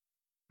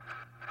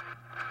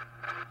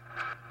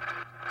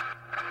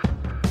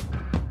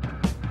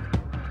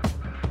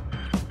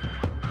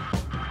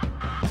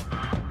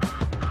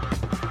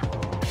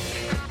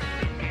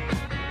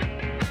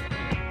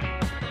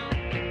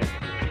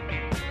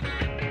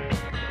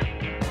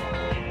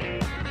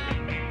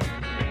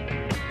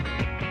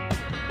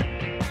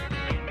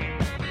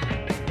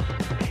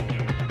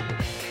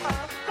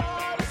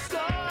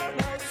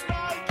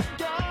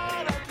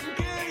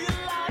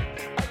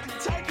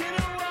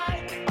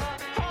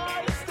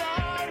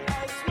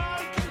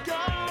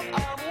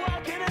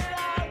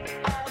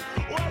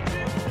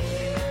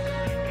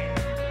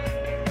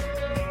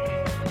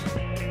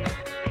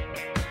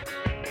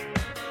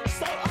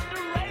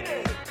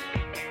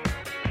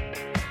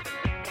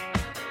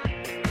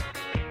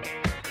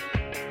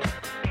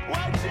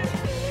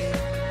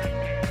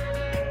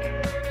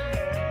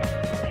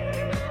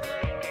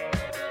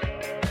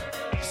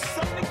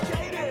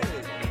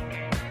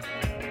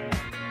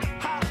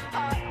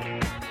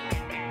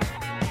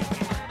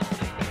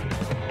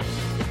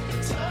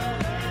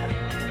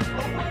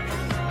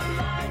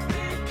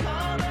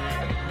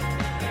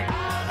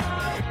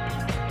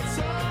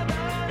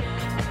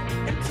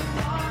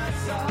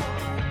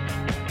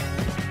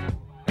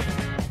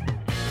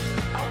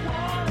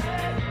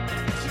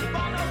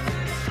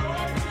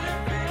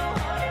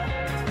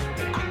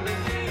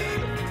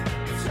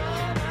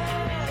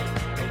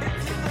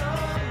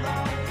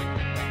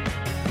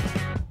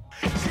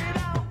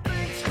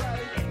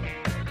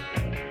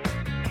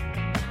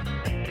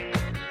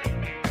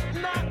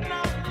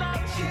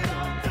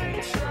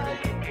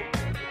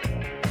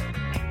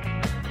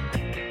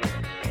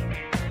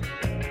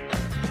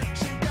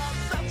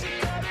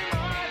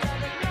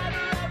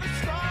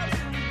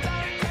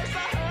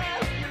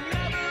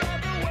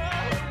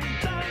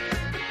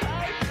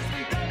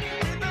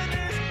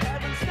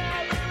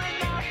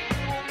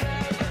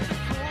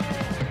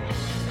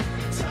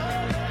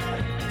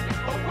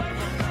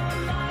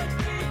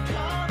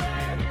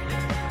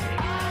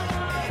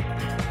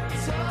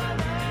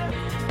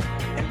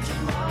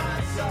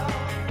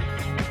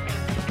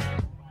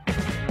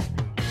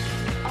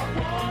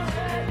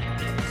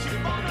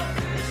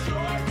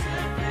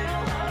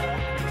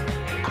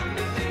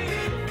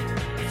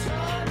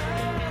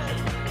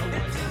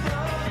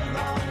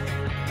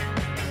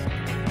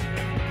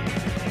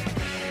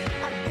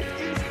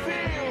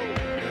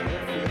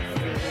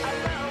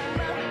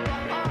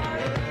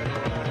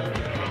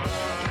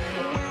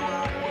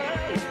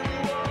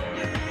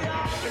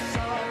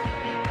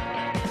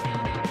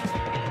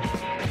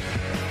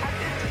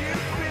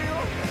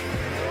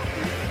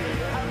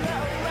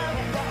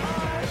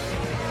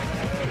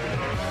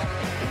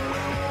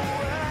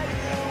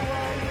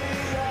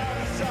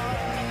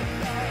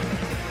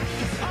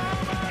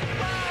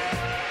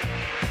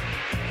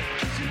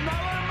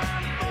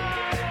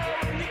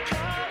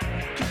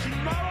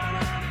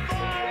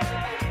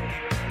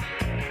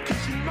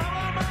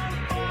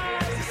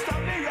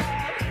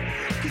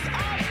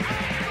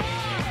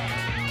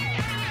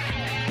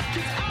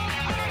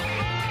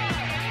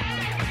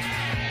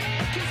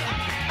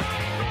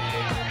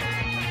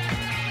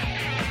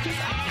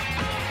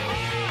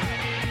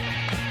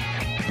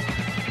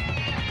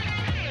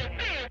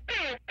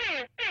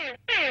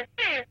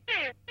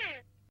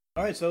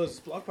All right, so this is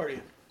Block Party.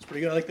 It's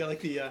pretty good. I like that. I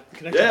like the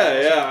connection.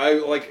 Yeah. I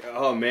like.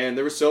 Oh man,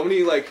 there were so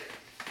many like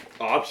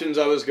options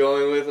I was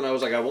going with, and I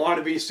was like, I want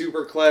to be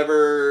super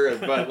clever,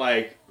 but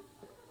like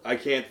I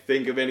can't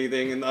think of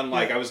anything. And then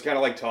like I was kind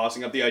of like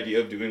tossing up the idea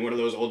of doing one of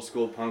those old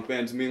school punk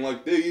bands and being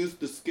like, they used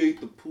to skate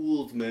the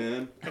pools,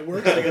 man. It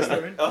works, I guess.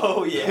 Right?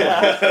 Oh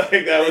yeah. I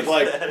think that was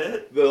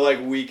like the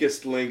like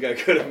weakest link I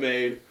could have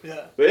made.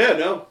 Yeah. But yeah,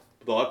 no,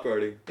 Block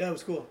Party. Yeah, it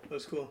was cool. That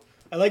was cool.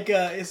 I like,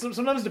 it's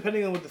sometimes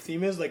depending on what the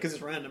theme is, like, because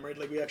it's random, right?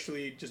 Like, we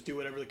actually just do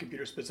whatever the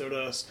computer spits out at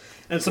us.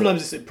 And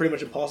sometimes it's pretty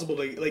much impossible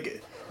to,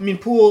 like, I mean,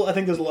 Pool, I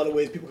think there's a lot of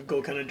ways people could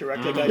go kind of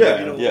direct, like,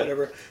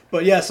 whatever.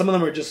 But yeah, some of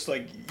them are just,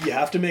 like, you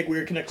have to make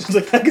weird connections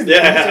like that because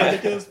they're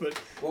ridiculous. But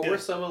what were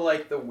some of,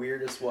 like, the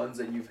weirdest ones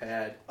that you've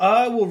had?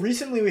 Well,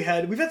 recently we've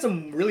had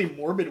some really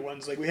morbid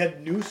ones. Like, we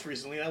had Noose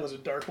recently. That was a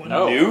dark one.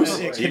 Oh, Noose?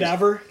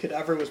 Cadaver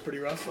was pretty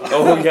rough.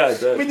 Oh, yeah.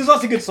 I mean, there's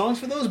lots of good songs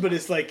for those, but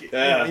it's like, you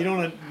don't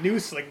want to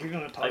Noose, like, you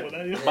don't want to talk about that.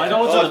 that. You know? My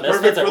knowledge of the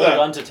it's Misfits perfect I for would have that.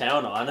 gone to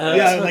town on.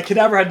 Yeah, like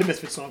Cadaver had the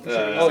Misfits song for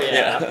sure. Oh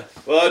yeah.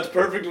 Well, it's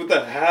perfect with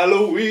the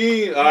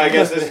Halloween. I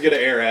guess this is gonna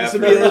air This after.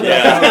 would be a little bit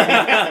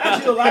Yeah.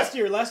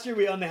 Actually, last year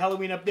we on the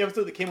Halloween the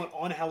episode that came out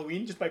on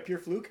Halloween just by pure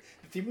fluke.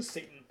 The theme was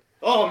Satan.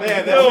 Oh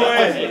man, No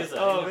that's way. Amazing.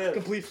 Oh man.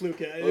 Complete fluke.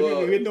 Yeah,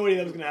 Whoa. we had no idea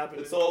that was gonna happen.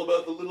 It's all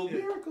about the little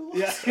miracles.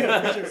 yeah,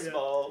 for sure. Yeah.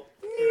 Small.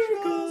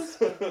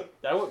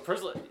 That would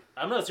personally,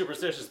 I'm not a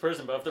superstitious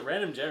person, but if the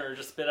random generator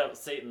just spit out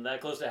Satan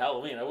that close to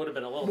Halloween, I would have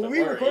been a little But bit we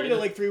worried. recorded it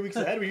like 3 weeks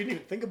ahead. We didn't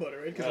even think about it,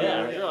 right? 'Cause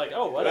Yeah, you're like,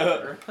 oh,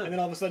 whatever. and then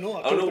all of a sudden,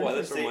 I don't know why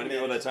that's Satan reminding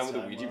me of that time with the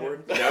manages Ouija time,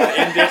 board.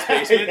 Down in Dick's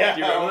basement. Yeah,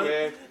 Do you remember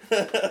oh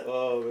that? man.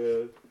 Oh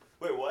man.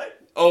 Wait, what?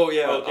 Oh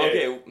yeah.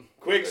 Okay. Okay.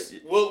 Quick.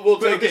 We'll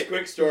take Okay. this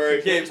quick story.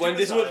 Okay, when do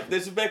this the was time.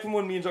 this was back from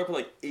when me and Jock were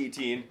like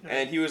 18,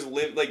 and he was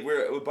by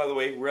the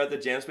way, we're at the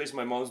jam space in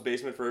my mom's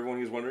basement for everyone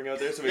who's wondering out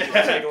there, so it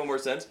makes a little more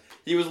sense.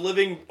 He was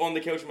living on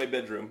the couch in my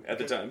bedroom at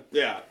the time,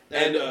 Yeah.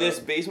 and this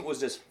basement was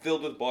just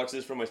filled with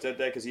boxes from my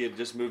stepdad because he had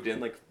just moved in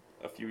like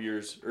a few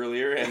years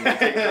earlier and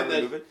taken time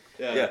to move it.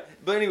 Yeah.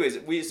 But anyways,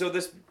 so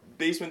this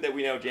basement that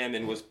we now jam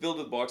in was filled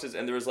with boxes,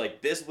 and there was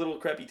like this little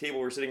crappy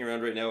table we're sitting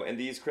around right now, and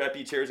these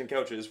crappy chairs and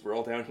couches were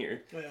all down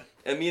here. Oh, yeah.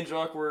 And me and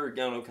Jock were, I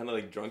don't know, kind of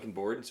like drunk and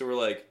bored, so we're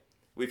like,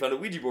 we found a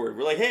Ouija board.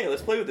 We're like, hey,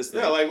 let's play with this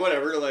thing. Yeah, like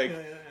whatever, like, Yeah.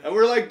 and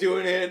we're like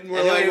doing it, and we're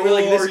And then like, we were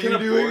like, this are is you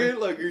kinda doing boring. it?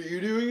 Like, are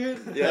you doing it?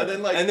 Yeah.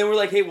 And then we're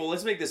like, hey, well,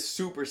 let's make this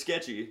super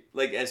sketchy,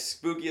 like as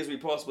spooky as we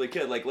possibly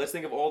could. Like, let's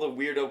think of all the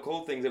weird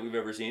occult things that we've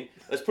ever seen.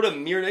 Let's put a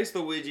mirror next to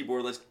the Ouija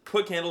board. Let's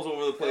put candles all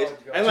over the place. Oh,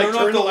 God. And, like, turn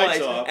turn off the the lights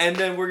lights, off. and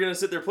then we're gonna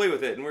sit there play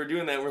with it. And we're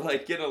doing that. And we're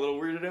like getting a little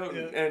weirded out.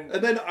 Yeah. And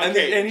then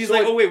okay, and he's so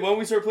like, oh wait, why don't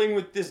we start playing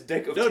with this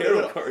deck of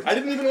tarot cards? I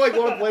didn't even like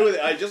want to play with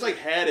it. I just like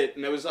had it,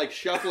 and I was like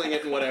shuffling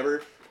it and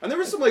whatever. And there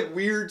was some like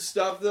weird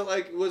stuff that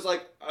like was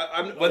like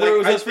I'm Whether like, it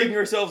was I us think- freaking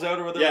ourselves out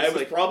or whether Yeah, it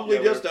was like, probably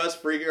yeah, just us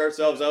freaking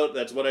ourselves out.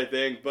 That's what I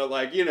think. But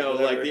like like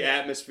Whatever. the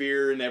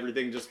atmosphere and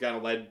everything just kind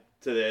of led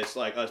to this,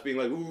 like us being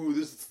like, ooh,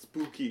 this is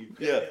spooky.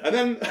 Yeah. And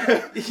then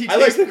He I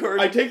takes like the card.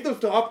 I take the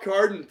top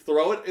card and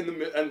throw it in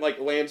the and like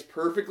lands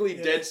perfectly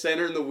dead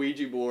center in the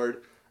Ouija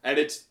board, and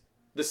it's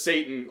the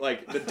Satan,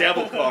 like the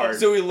devil card.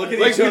 So we look at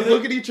like each we other.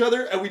 look at each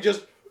other and we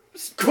just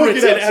cook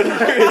it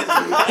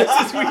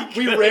out.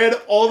 We ran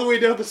all the way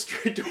down the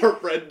street to our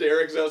friend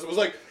Derek's house and was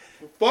like,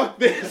 fuck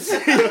this.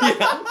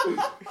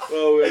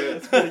 Oh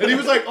man. And he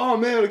was like, oh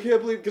man, I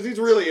can't believe, because he's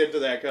really into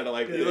that kind of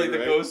like He's thing, like the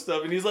right? ghost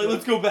stuff, and he's like,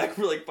 let's go back.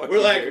 We're like, fuck. We're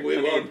you, like, Derek. we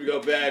I mean, won't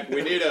go back.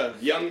 We need a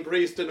young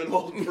priest and an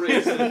old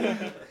priest.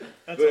 That's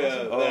But,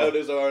 awesome. that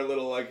is our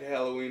little like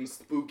Halloween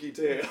spooky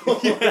tale.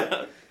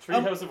 Yeah.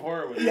 Treehouse of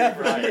Horror with Yeah, Rick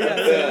for sure. Ryan.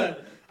 Yeah.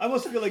 I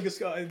almost feel like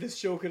this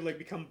show could like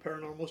become a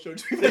paranormal show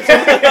just because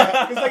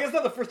like it's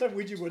not the first time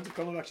Ouija boards have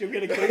come up. Actually, we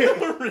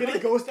had a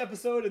ghost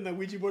episode, and the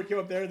Ouija board came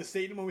up there. The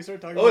Satan when we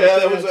started talking. Oh about yeah,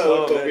 it. that was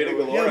Oh, Bobina man.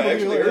 Galore. I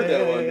actually heard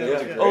that one. That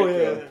was a great Oh,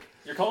 yeah. one.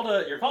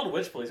 You're called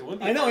Witch Police. It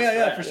wouldn't be. I know, a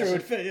yeah, first for match. sure, it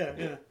would fit,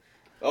 yeah.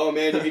 Oh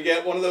man, you could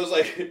get one of those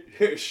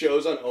like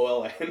shows on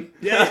OLN.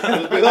 Yeah.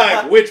 It'd be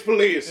like Witch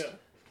Police, Yeah.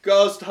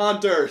 Ghost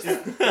Hunters.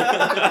 Ooh.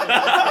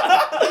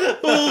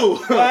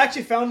 Well, I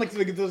actually found like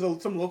there's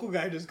some local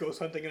guy who does ghost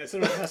hunting, and I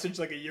sent him a message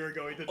like a year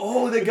ago. He did.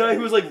 Oh, the guy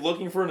who was like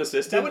looking for an That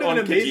assistant would have on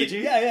been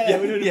amazing. Kijiji. Yeah, it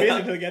would have been Yeah.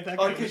 amazing to get that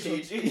On guy.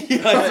 Kijiji.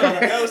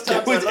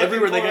 It was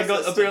everywhere. That guy looking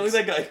for got, apparently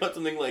that guy got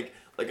something like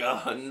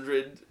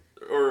 100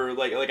 or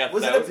like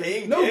Was it a 1,000.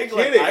 paying No gig?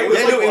 kidding. I It was was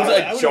Yeah, no, it was I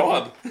a would've-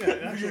 job. Yeah,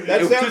 actually, That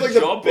It was sounds a like the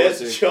job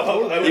best posting.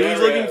 job. I would He was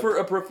ever looking have. for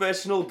a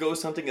professional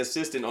ghost hunting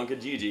assistant on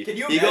Kijiji. Can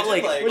you He got imagine,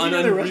 like like- an What do you do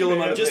in the unreal resume?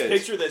 amount of Just hits.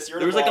 picture this. You're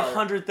There at was a like bar,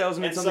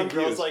 100,000 and and some something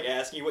girl's views. like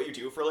asking you what you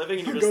do for a living,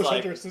 and you're ghost just like,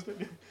 hunter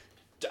assistant.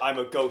 I'm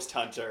a ghost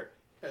hunter.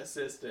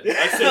 Assistant.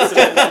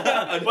 Assistant.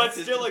 But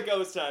still a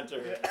ghost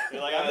hunter.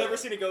 You're like, I've never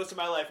seen a ghost in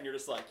my life, and you're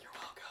just like, you're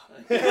welcome.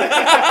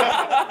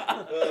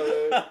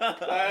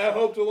 I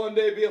hope to one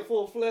day be a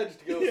full-fledged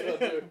ghost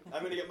hunter.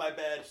 I'm gonna get my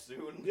badge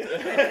soon.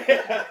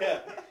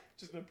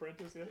 Just an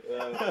apprentice, yeah.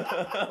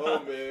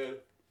 Oh man.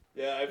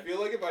 Yeah, I feel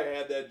like if I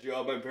had that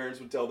job, my parents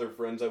would tell their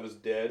friends I was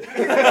dead.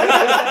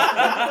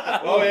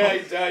 Oh yeah,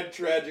 he died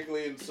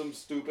tragically in some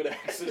stupid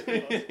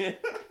accident.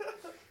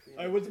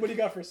 All right, what do you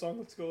got for a song?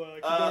 Let's go.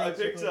 Keep going I on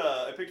picked circle.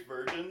 I picked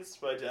Virgins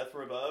by Death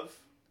from Above.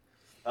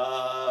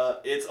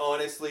 It's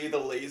honestly the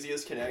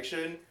laziest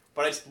connection,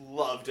 but I just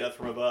love Death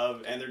from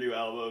Above and their new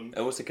album.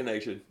 And what's the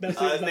connection? That's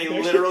They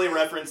literally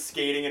reference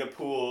skating in a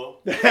pool.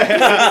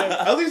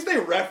 At least they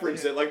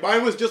reference it. Like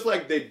mine was just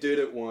like they did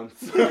it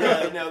once.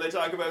 Yeah, no, they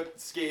talk about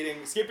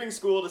skipping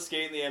school to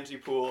skate in the empty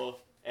pool,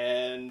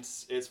 and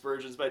it's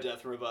Virgins by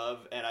Death from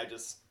Above, and I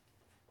just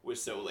was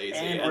so lazy.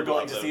 And we're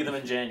going to love see them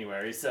in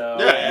January, so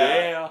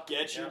Yeah.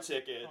 Get your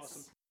tickets.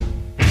 Awesome.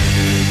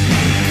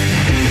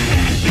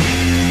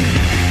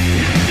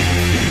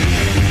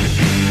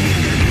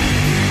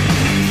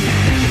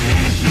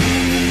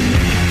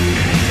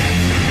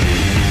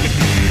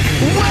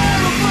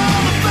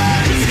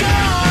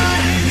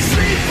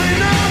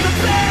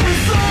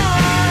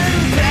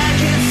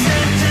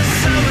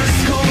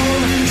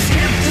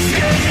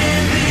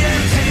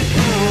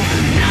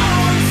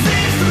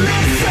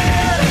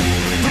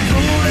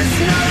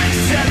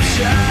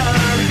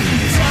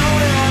 Don't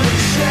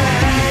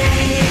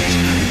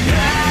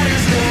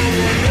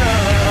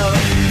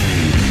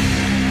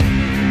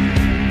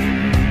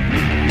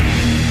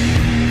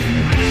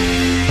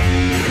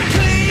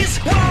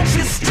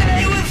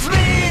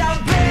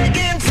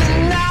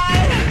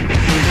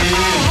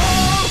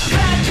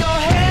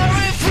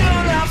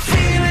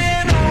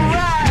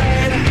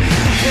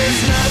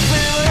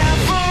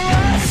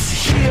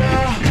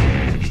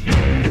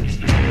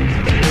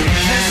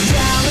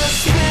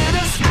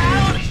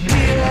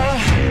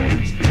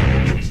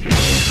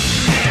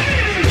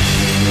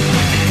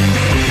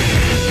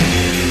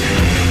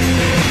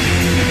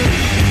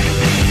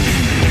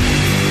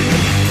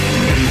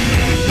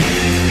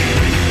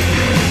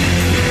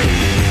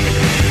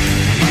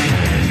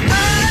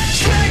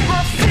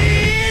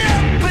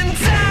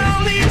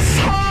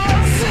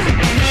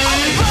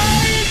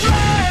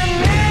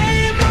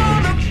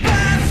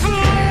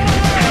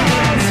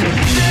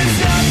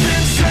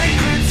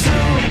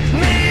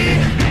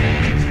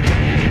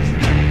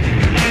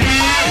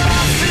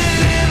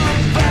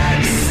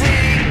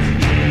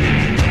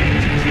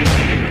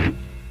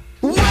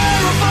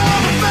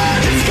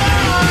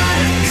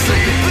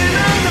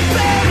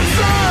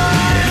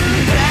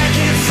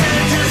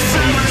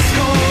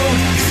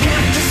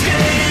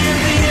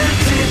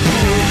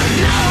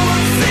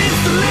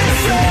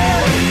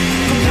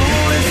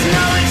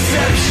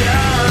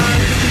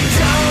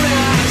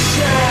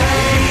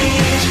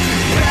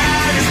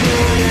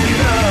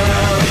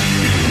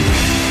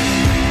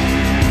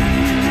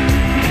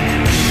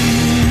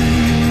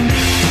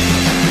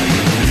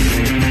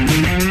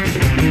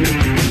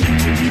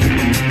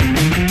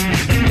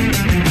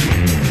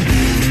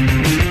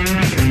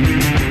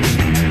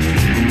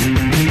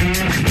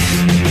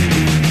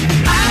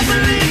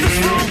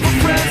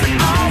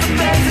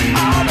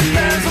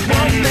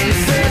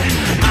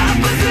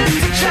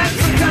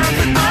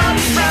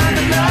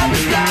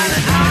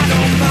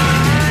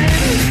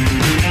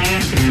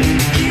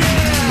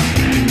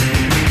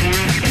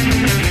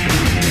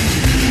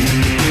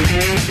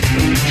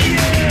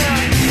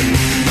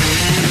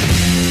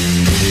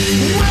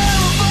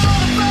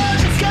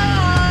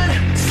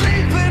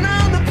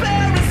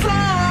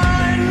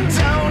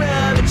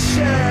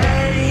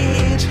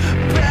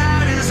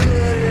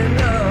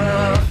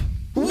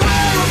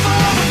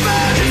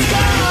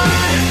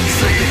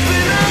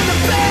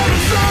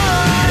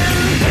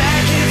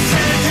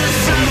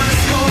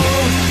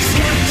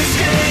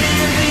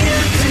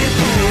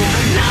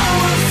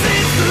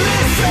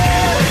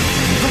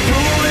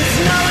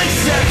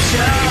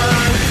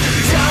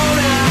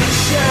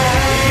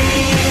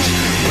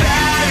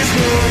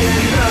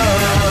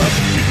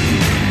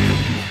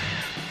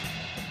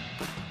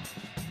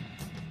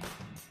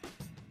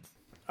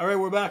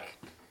back.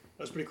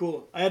 That's pretty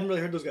cool. I hadn't really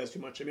heard those guys too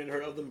much. I mean, I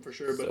heard of them for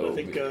sure, but So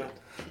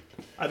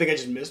I think I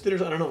just missed it,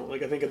 or I don't know.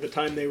 Like I think at the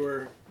time they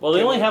were. Well,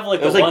 they only have like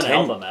It the was like one 10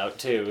 album out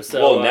too. So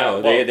Well,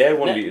 now, they had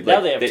one Now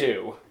they have they-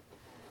 two.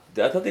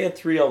 I thought they had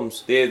 3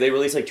 albums. They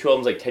released like 2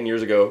 albums like 10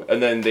 years ago,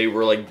 and then they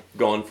were like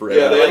gone forever.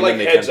 Yeah, they had and like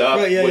then Heads came- Up,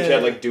 Right, yeah, which yeah,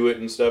 had yeah. like Do It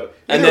and stuff.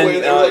 And Either then,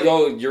 way, they were, like,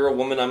 yo, You're a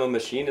Woman, I'm a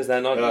Machine. Is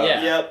that not?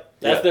 Yeah. Yep.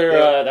 That's Yeah. their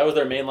Yeah. that was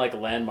their main like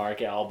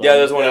landmark album. Yeah,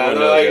 that's one Yeah, everyone and,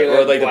 knows. like, yeah.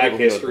 Or like the Black people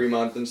who know History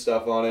Month and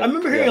stuff on it. I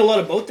remember hearing Yeah. a lot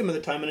about them at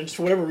the time, and just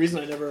for whatever reason,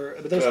 I never.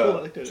 But that was Yeah. cool.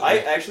 I liked it. I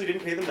actually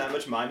didn't pay them that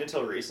much mind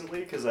until recently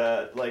because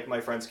like my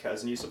friend's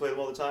cousin used to play them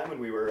all the time when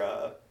we were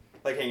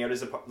like hanging out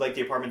as like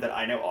the apartment that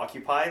I now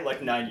occupy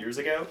like 9 years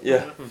ago.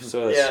 Yeah,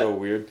 so that's Yeah. so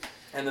weird.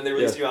 And then they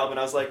released a new album and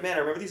I was like, man, I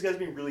remember these guys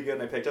being really good.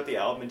 And I picked up the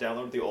album and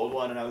downloaded the old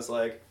one and I was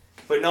like,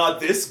 but not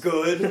this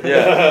good.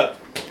 Yeah.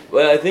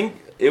 Well, I think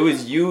it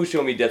was you who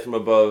showed me Death from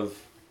Above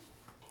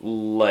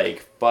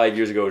like 5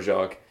 years ago,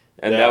 Jacques.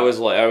 And Yeah. that was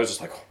like, I was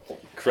just like, holy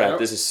crap,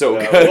 this is so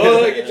Yeah. good.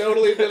 Well, like it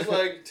totally just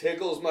like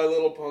tickles my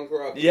little punk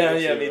rock. Yeah,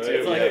 juice, yeah, me right? too.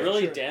 It's like Yeah,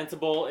 really sure.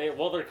 danceable.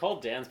 Well, they're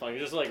called dance punk.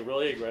 It's just like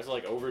really aggressive,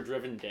 like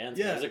overdriven dance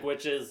Yeah. music,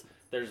 which is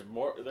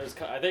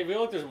I think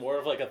feel like there's more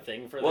of like a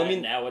thing for Well, I that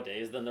mean-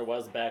 nowadays than there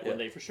was back when Yeah,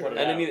 they for sure. put it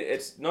And I out. mean,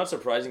 it's not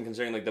surprising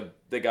considering like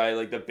the guy,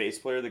 like the bass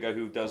player, the guy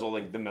who does all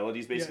like the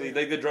melodies, basically. yeah.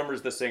 Like the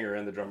drummer's the singer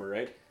and the drummer,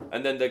 right?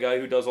 And then the guy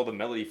who does all the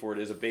melody for it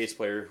is a bass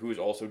player who's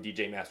also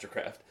DJ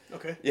Mastercraft.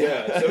 Okay.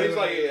 Yeah, so he's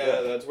like,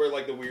 yeah, that's where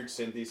like the weird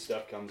synthy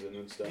stuff comes in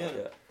and stuff. Yeah.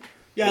 Yeah.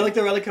 Yeah, I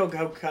like how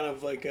kind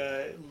of like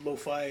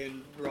lo-fi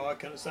and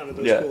rock kind of sounded.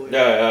 That was Yeah. cool.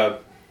 Yeah,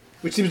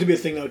 Which seems to be a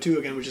thing now too.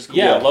 Again, which is cool.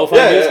 yeah, Yeah. lo-fi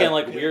Yeah, music yeah. and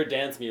like weird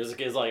dance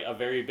music is like a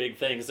very big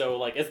thing. So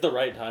like it's the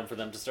right time for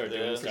them to start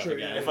doing Yeah, this for stuff sure,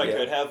 again. yeah. If I Yeah.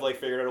 could have like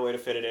figured out a way to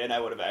fit it in, I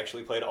would have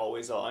actually played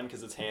Always On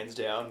because it's hands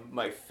down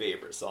my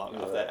favorite song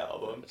off that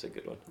album. That's a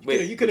good one.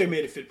 You could have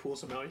made it fit pool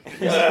somehow.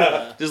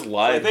 Just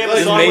live. They have a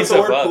Just song made with the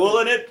stuff word up. pool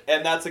in it,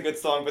 and that's a good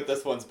song, but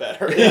this one's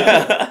better.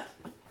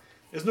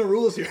 There's no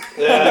rules here.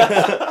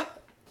 yeah.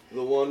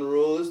 The one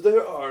rule is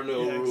there are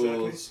no Yeah, exactly.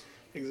 rules.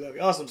 Exactly.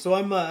 Awesome. So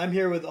I'm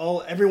here with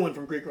everyone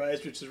from Greek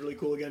Riots, which is really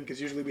cool again because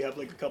usually we have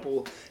like a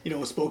couple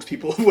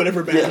spokespeople of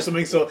whatever band or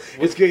something. So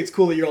it's good. It's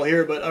cool that you're all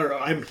here, or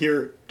I'm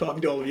here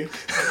talking to all of you.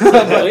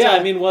 Well, yeah,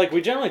 I mean, like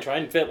we generally try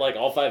and fit like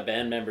all 5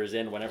 band members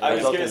in whenever. I we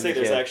was can. gonna say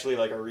there's Yeah. actually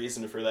like a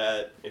reason for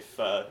that. If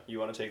you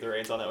want to take the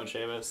reins on that one,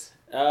 Seamus.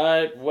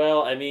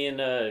 Well, I mean,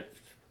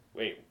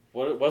 wait,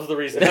 what was the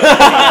reason? We're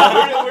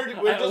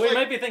just we like-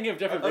 might be thinking of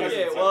different reasons.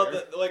 Okay, well,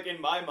 here. like in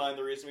my mind,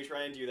 the reason we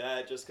try and do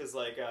that, just because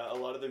like a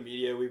lot of the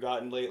media we've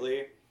gotten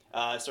lately,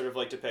 sort of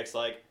like depicts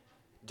like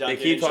They Duncan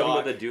keep and talking Jacques.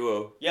 about the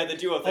duo. Yeah, the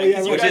duo Oh, thing. yeah,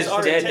 'cause you right. Which guys is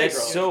are dead. integral.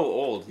 That's so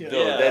old. Yeah.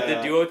 Though. Yeah.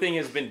 The duo thing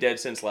has been dead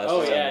since last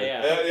Oh December.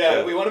 yeah.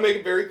 Yeah, we want to make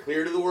it very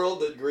clear to the world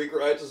that Greek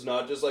Riots is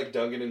not just like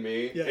Duncan and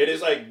me. Yeah. It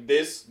is like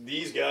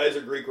these guys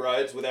are Greek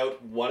Riots. Without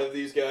one of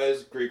these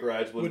guys, Greek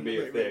Riots wouldn't be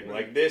a Right, thing. right.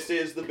 Like this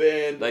is the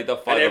band, Like the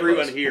 5 and of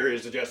everyone us. here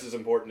is just as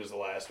important as the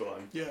last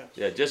one. Yeah.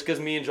 Yeah, just because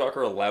me and Jacques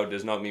are allowed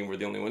does not mean we're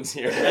the only ones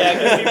here. Yeah,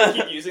 because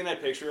people keep using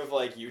that picture of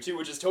like you two,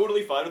 which is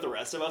totally fine with the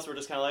rest of us. We're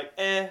just kind of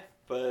like,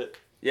 but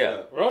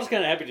Yeah. We're all just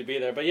kind of happy to be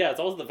there, but yeah, it's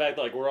also the fact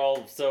that like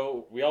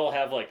we all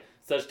have like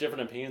such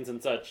different opinions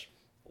and such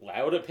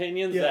loud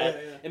opinions Yeah, that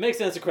yeah. it makes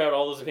sense to crowd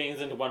all those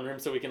opinions into one room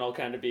so we can all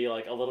kind of be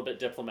like a little bit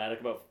diplomatic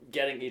about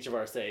getting each of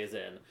our says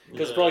in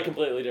because it's probably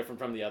completely different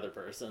from the other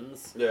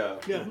person's. Yeah.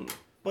 Yeah.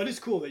 But it's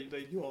cool that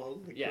you all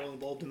Yeah. are all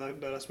involved in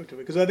that aspect of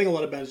it. Because I think a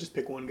lot of bands just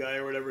pick one guy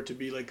or whatever to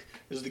be like,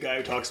 this is the guy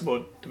who talks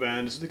about the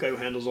band, this is the guy who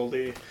handles all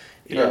the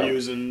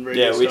interviews and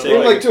radio Yeah, we stuff. take, I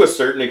think, like to a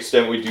certain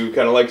extent, we do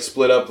kind of like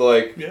split up.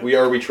 Like Yeah.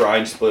 we try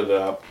and split it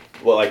up,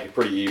 well, like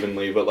pretty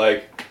evenly. But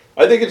like,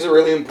 I think it's a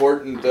really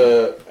important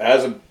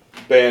as a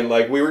band.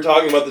 Like we were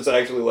talking about this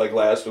actually like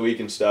last week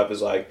and stuff.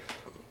 Is like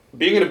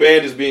being in a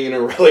band is being in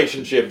a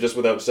relationship just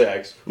without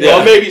sex. Yeah.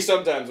 Well, maybe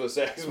sometimes with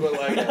sex, but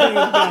like,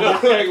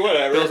 like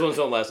whatever. Those ones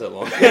don't last that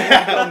long.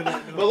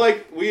 But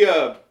like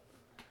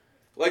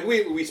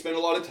we spend a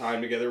lot of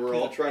time together. We're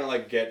all trying to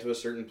like get to a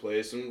certain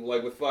place, and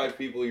like with 5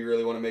 people, you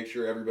really want to make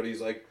sure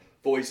everybody's like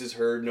voice is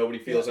heard, nobody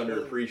feels Yeah,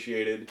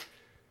 underappreciated.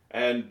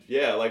 And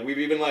yeah, like we've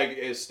even like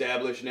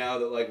established now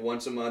that like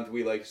once a month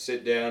we like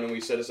sit down and we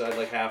set aside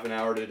like half an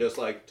hour to just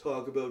like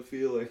talk about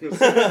feelings. no,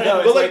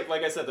 it's But,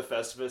 like I said, the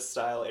Festivus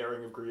style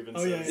airing of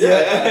grievances. Oh, yeah,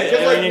 Yeah,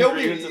 because like Airing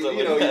nobody, grievances are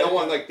you know, like you that. don't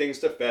want like things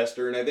to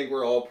fester, and I think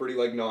we're all pretty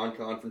like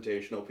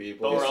non-confrontational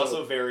people. But we're so-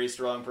 also very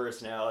strong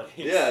personalities.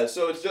 yeah,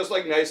 so it's just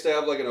like nice to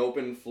have like an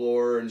open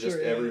floor and just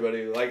Sure, yeah.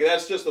 everybody like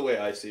that's just the way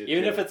I see it.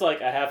 Even too. if it's like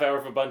a half hour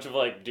of a bunch of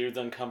like dudes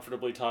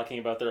uncomfortably talking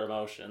about their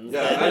emotions,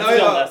 Yeah, that's and I,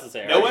 still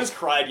necessary. No one's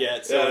cried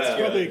yet, so Yeah, it's yeah.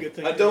 good. Probably a good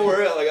thing. Don't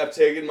worry, like I've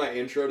taken my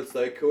intro to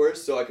psych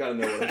course, so I kind of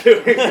know what I'm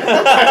doing.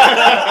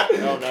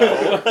 Oh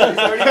no. He's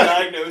already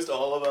diagnosed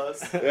all of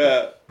us.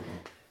 Yeah.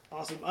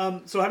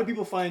 Awesome. So how do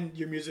people find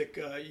your music?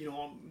 They're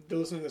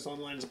listening to this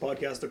online as a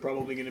podcast. They're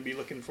probably going to be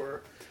looking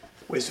for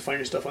ways to find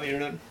your stuff on the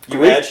internet.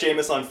 You add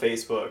Seamus on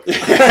Facebook.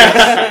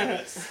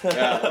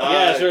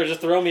 Yeah, sure.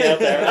 Just throw me out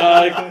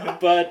there.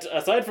 But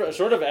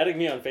short of adding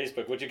me on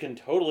Facebook, which you can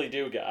totally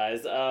do,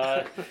 guys,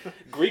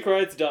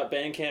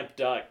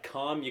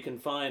 GreekRiots.bandcamp.com. You can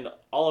find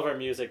all of our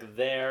music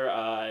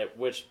there,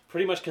 which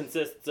pretty much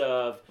consists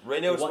of...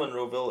 Right now it's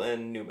Monroeville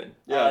and Newman.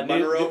 Yeah,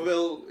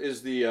 Monroeville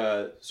is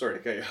the... sorry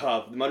to cut you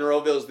off.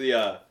 Monroeville is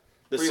the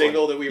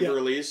single that we've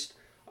released.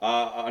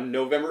 On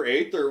November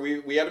 8th, or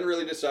we haven't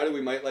really decided.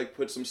 We might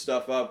put some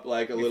stuff up a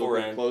little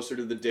bit closer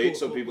to the date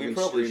so people can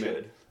stream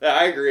it. Yeah,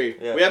 I agree.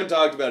 Yeah. We haven't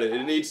talked about it.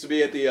 It needs to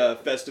be at the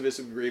Festivus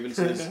of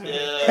Grievances.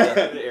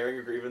 The airing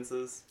of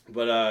grievances.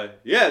 But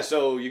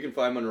so you can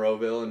find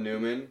Monroeville and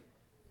Newman,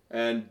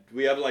 and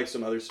we have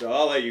some other stuff.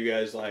 I'll let you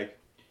guys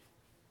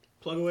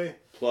plug away.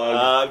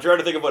 I'm trying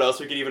to think of what else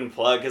we could even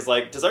plug, because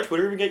does our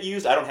Twitter even get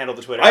used? I don't handle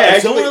the Twitter.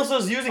 Someone else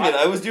was using it.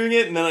 I was doing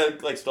it, and then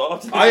I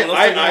stopped. I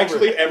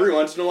actually, every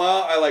once in a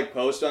while, I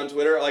post on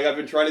Twitter. I've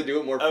been trying to do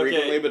it more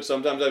frequently, but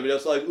sometimes I'm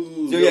just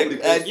ooh. So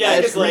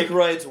it's Greek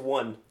Riots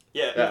 1.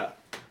 Yeah.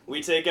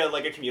 We take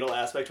a communal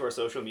aspect to our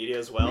social media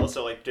as well,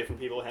 so different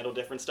people handle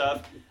different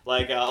stuff. A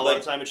lot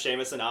of time it's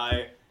Seamus and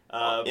I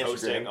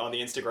posting on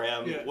the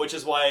Instagram, which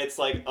is why it's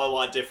a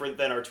lot different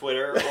than our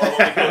Twitter or what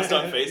we post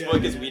on Facebook,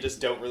 because we just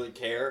don't really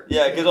care.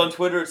 Yeah, because on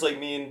Twitter it's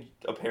me and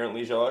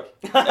apparently Jacques,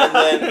 and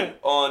then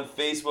on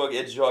Facebook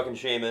it's Jacques and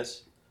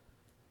Seamus.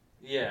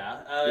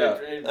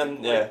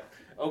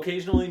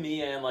 Occasionally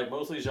me and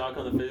mostly Jacques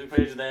on the Facebook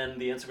page. Then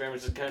the Instagram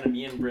is just kind of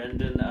me and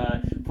Brendan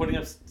putting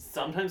up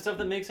sometimes stuff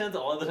that makes sense.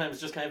 All of the time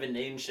it's just kind of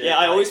inane shit. Yeah,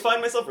 I always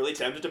find myself really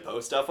tempted to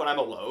post stuff when I'm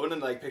alone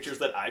and pictures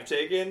that I've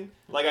taken.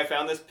 I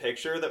found this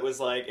picture that was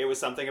it was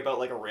something about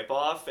a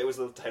ripoff. It was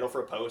the title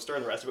for a poster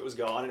and the rest of it was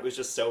gone. And it was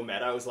just so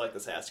meta. I was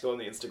this has to go on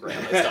the Instagram.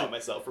 I stopped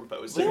myself from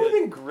posting. That would have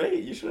been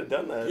great. You should have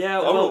done that. Yeah,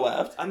 I would have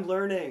laughed. I'm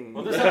learning.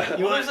 Well,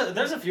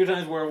 there's a few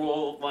times where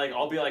we'll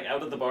I'll be out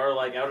at the bar,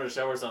 out at a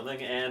show or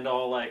something, and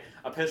I'll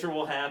a picture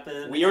will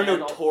happen. We are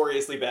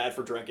notoriously bad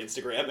for drunk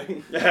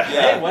Instagramming.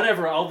 Hey,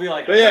 whatever. I'll be so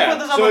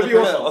if you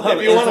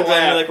want to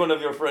laugh, one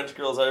of your French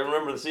girls, I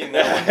remember seeing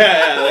that one.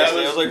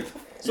 That was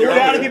So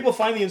how do people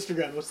find the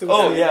Instagram? What's the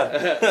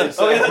that's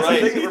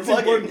right. We're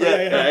plugging.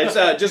 It's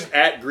just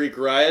at Greek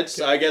Riots.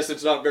 I guess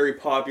it's not very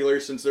popular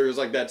since there was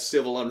that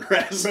civil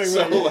unrest.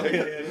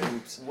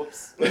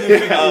 Whoops.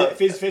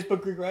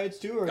 Facebook Greek Riots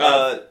too, or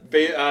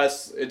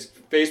it's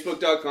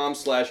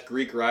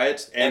facebook.com/Greek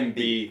Riots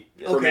MB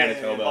for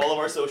Manitoba. All of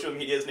our social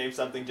media is named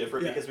something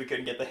different because we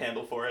couldn't get the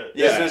handle for it.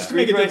 Yeah, so it's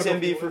Greek Riots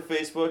MB for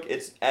Facebook.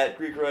 It's at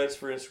Greek Riots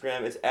for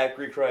Instagram. It's at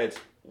Greek Riots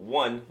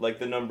 1,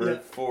 the number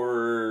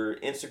for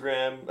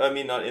Instagram. I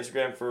mean, not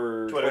Instagram,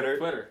 for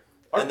Twitter.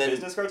 Our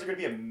business cards are going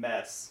to be a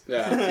mess.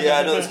 Yeah,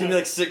 I know. It's going to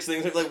be 6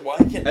 things. Why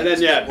can't? And then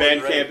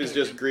Bandcamp is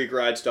just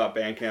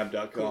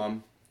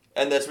GreekRiots.bandcamp.com.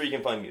 And that's where you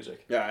can find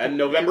music. Yeah, and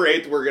November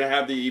 8th we're going to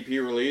have the EP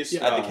release.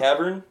 At the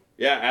Cavern?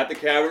 Yeah, at the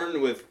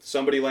Cavern with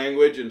Somebody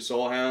Language and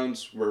Soul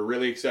Hounds. We're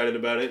really excited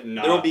about it.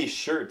 There will be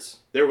shirts.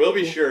 There will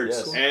be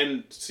shirts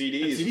and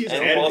CDs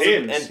and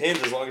pins. And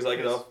pins, as long as I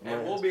get off.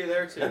 And we'll be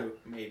there too,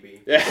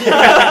 maybe.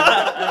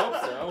 I hope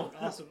so.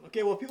 Awesome.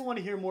 Okay, well, if people want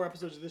to hear more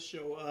episodes of this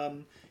show,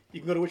 you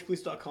can go to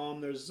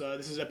witchpolice.com. There's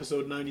this is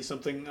episode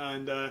 90-something,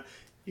 and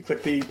you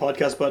click the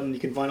podcast button. You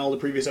can find all the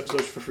previous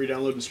episodes for free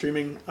download and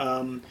streaming.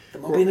 The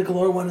Mobina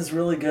Galore one is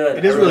really good.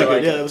 It is really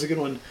good. Yeah, that was a good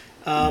one.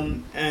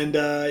 And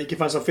you can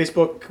find us on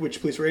Facebook,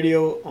 Witch Police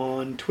Radio,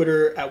 on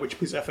Twitter at Witch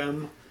Police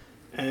FM,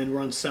 and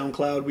we're on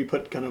SoundCloud. We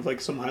put kind of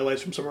some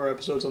highlights from some of our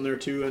episodes on there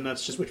too, and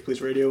that's just Witch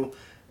Police Radio.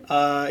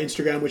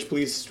 Instagram, Witch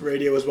Police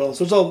Radio as well.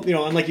 So it's all,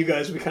 unlike you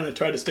guys, we kind of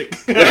try to stick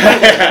to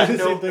the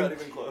same thing. Not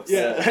even close.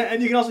 Yeah,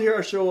 and you can also hear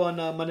our show on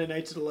Monday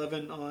nights at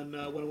 11 on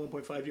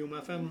 101.5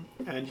 UMFM,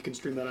 and you can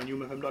stream that on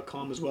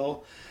umfm.com as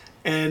well.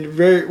 And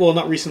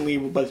not recently,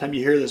 by the time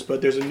you hear this,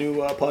 but there's a new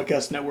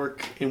podcast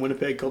network in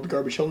Winnipeg called the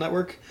Garbage Hill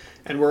Network,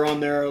 and we're on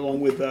there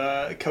along with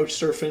Couch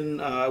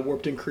Surfing,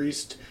 Warped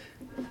Increased.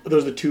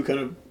 Those are the two kind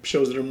of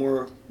shows that are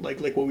more like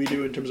what we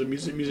do in terms of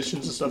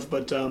musicians and stuff.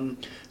 But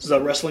there's a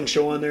wrestling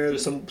show on there.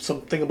 There's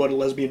something about a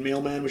lesbian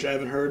mailman, which I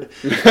haven't heard.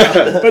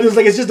 But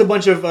it's just a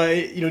bunch of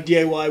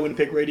DIY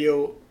Winnipeg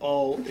radio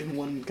all in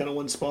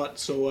one spot.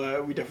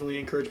 So we definitely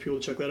encourage people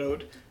to check that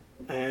out.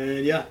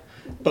 And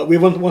but we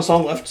have one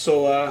song left.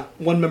 So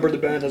one member of the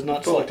band has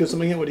not selected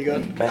something yet. What do you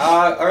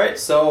got? All right.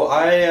 So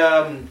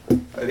I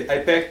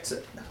picked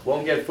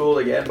 "Won't Get Fooled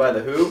Again" by The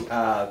Who.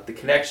 The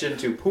connection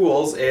to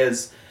pools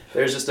is.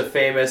 There's just a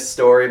famous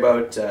story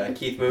about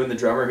Keith Moon, the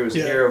drummer, who's a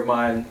hero of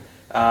mine,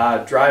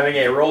 driving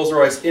a Rolls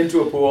Royce into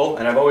a pool,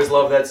 and I've always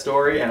loved that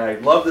story, and I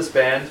love this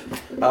band.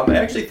 I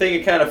actually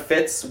think it kind of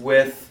fits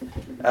with,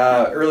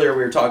 earlier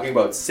we were talking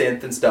about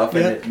synth and stuff,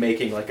 and it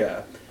making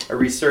a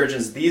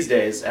resurgence these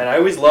days, and I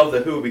always love The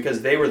Who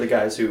because they were the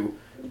guys who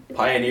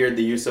pioneered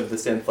the use of the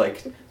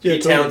synth.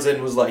 Pete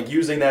Townsend was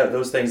using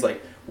those things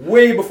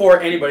way before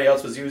anybody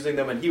else was using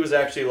them, and he was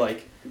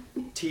actually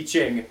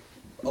teaching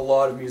a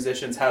lot of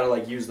musicians how to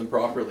like use them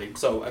properly.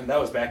 So, and that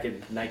was back in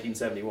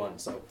 1971.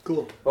 So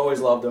Cool. always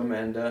loved them,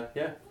 and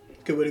yeah.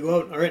 Good way to go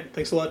out. All right.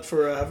 Thanks a lot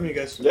for having me,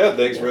 guys. Yeah,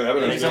 thanks for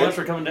having us. Thanks so much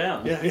for coming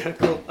down. Yeah,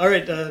 cool. All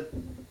right.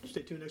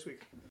 Stay tuned next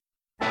week.